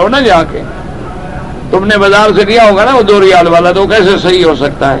سرما لو نا جا کے. تم نے بازار سے لیا ہوگا نا وہ 2 ریال والا، تو کیسے صحیح ہو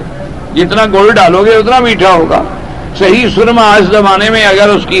سکتا ہے؟ جتنا گول ڈالو گے اتنا میٹھا ہوگا. صحیح سرما اس زمانے میں اگر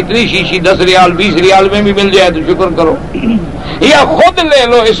اس کی اتنی شیشی 10 ریال 20 ریال میں بھی مل جائے تو شکر کرو. یا خود لے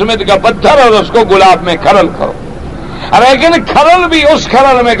لو اسمت کا پتھر اور اس کو گلاب میں کھرل کرو، لیکن کھرل بھی اس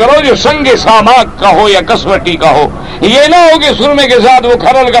کھرل میں کرو جو سنگ ساماک کا ہو یا کسوٹی کا ہو. یہ نہ ہو کہ سرمے کے ساتھ وہ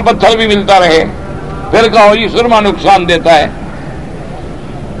کھرل کا پتھر بھی ملتا رہے، پھر کہو یہ سرما نقصان دیتا ہے.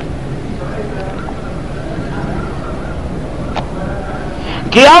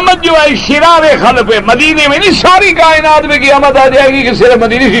 قیامت جو ہے شرار خلق پہ مدینے میں نہیں، ساری کائنات میں قیامت آ جائے گی کہ صرف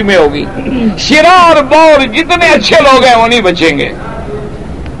مدینے ہی میں ہوگی. شرار بور جتنے اچھے لوگ ہیں وہ نہیں بچیں گے.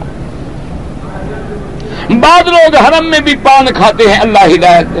 بعض لوگ حرم میں بھی پان کھاتے ہیں، اللہ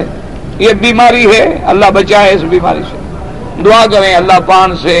ہدایت دے. یہ بیماری ہے، اللہ بچائے اس بیماری سے. دعا کریں اللہ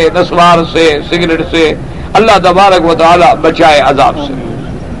پان سے، نسوار سے، سگریٹ سے اللہ تبارک و تعالی بچائے عذاب سے.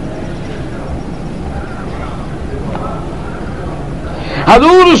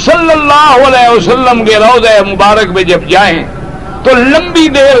 حضور صلی اللہ علیہ وسلم کے روضہ مبارک میں جب جائیں تو لمبی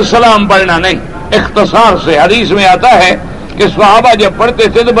دیر سلام پڑھنا نہیں، اختصار سے. حدیث میں آتا ہے کہ صحابہ جب پڑھتے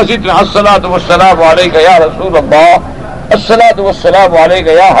تھے تو بس اتنا الصلاۃ والسلام علیک یا رسول اللہ، الصلاۃ والسلام علیک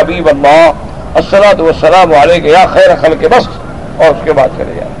یا حبیب اللہ، الصلاۃ والسلام علیک یا خیر خلق، بس، اور اس کے بعد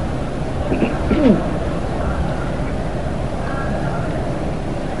چلے جائیں.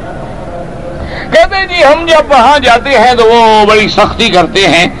 کہتے ہیں جی ہم جب وہاں جاتے ہیں تو وہ بڑی سختی کرتے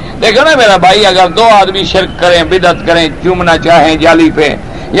ہیں. دیکھو نا میرا بھائی، اگر دو آدمی شرک کریں، بدعت کریں، چومنا چاہیں جالی پہ،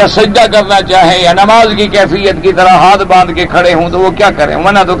 یا سجدہ کرنا چاہیں، یا نماز کی کیفیت کی طرح ہاتھ باندھ کے کھڑے ہوں تو وہ کیا کریں؟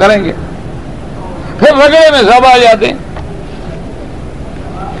 منع تو کریں گے. پھر رگڑے میں سب آ جاتے ہیں.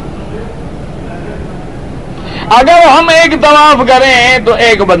 اگر ہم ایک طواف کریں تو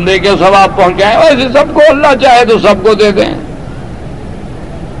ایک بندے کے ثواب پہنچائیں، ویسے سب کو اللہ چاہے تو سب کو دے دیں.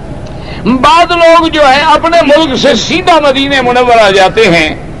 بعض لوگ جو ہے اپنے ملک سے سیدھا مدینہ منورہ جاتے ہیں،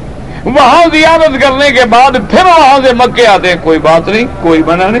 وہاں زیارت کرنے کے بعد پھر وہاں سے مکے آتے ہیں. کوئی بات نہیں، کوئی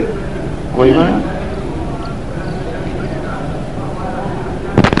منع نہیں، کوئی منع نہیں.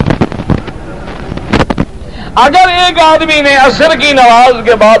 اگر ایک آدمی نے عصر کی نماز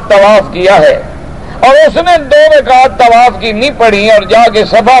کے بعد طواف کیا ہے اور اس نے 2 رکعت طواف کی نہیں پڑھی اور جا کے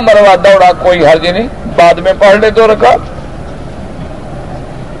صفا مروہ دوڑا، کوئی حرج نہیں، بعد میں پڑھ لے 2 رکعت.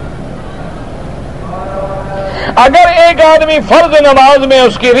 اگر ایک آدمی فرض نماز میں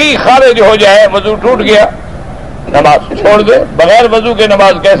اس کی ریح خارج ہو جائے، وضو ٹوٹ گیا، نماز چھوڑ دے. بغیر وضو کے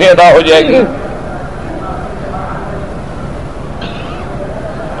نماز کیسے ادا ہو جائے گی؟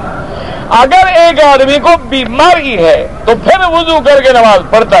 اگر ایک آدمی کو بیماری ہے تو پھر وضو کر کے نماز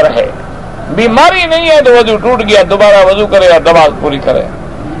پڑھتا رہے. بیماری نہیں ہے تو وضو ٹوٹ گیا، دوبارہ وضو کرے اور نماز پوری کرے.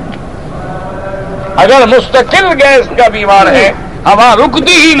 اگر مستقل گیس کا بیمار ہے، ہوا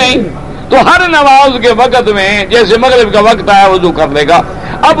رکتی ہی نہیں، تو ہر نماز کے وقت میں جیسے مغرب کا وقت آیا وضو کر لے گا.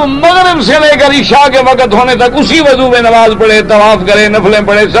 اب مغرب سے لے کر عشاء کے وقت ہونے تک اسی وضو میں نماز پڑھے، طواف کرے، نفلیں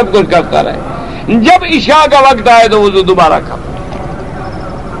پڑھے، سب کچھ کرتا رہے. جب عشاء کا وقت آئے تو وضو دوبارہ کر.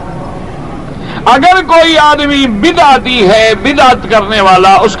 اگر کوئی آدمی بدعتی ہے، بدعت کرنے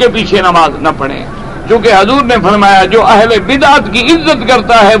والا، اس کے پیچھے نماز نہ پڑھے، کیونکہ حضور نے فرمایا جو اہل بدعت کی عزت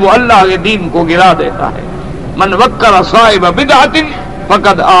کرتا ہے وہ اللہ کے دین کو گرا دیتا ہے. من وقر صاحب بدعت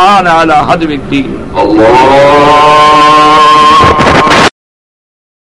فقد آن علی حدم الدین. اللہ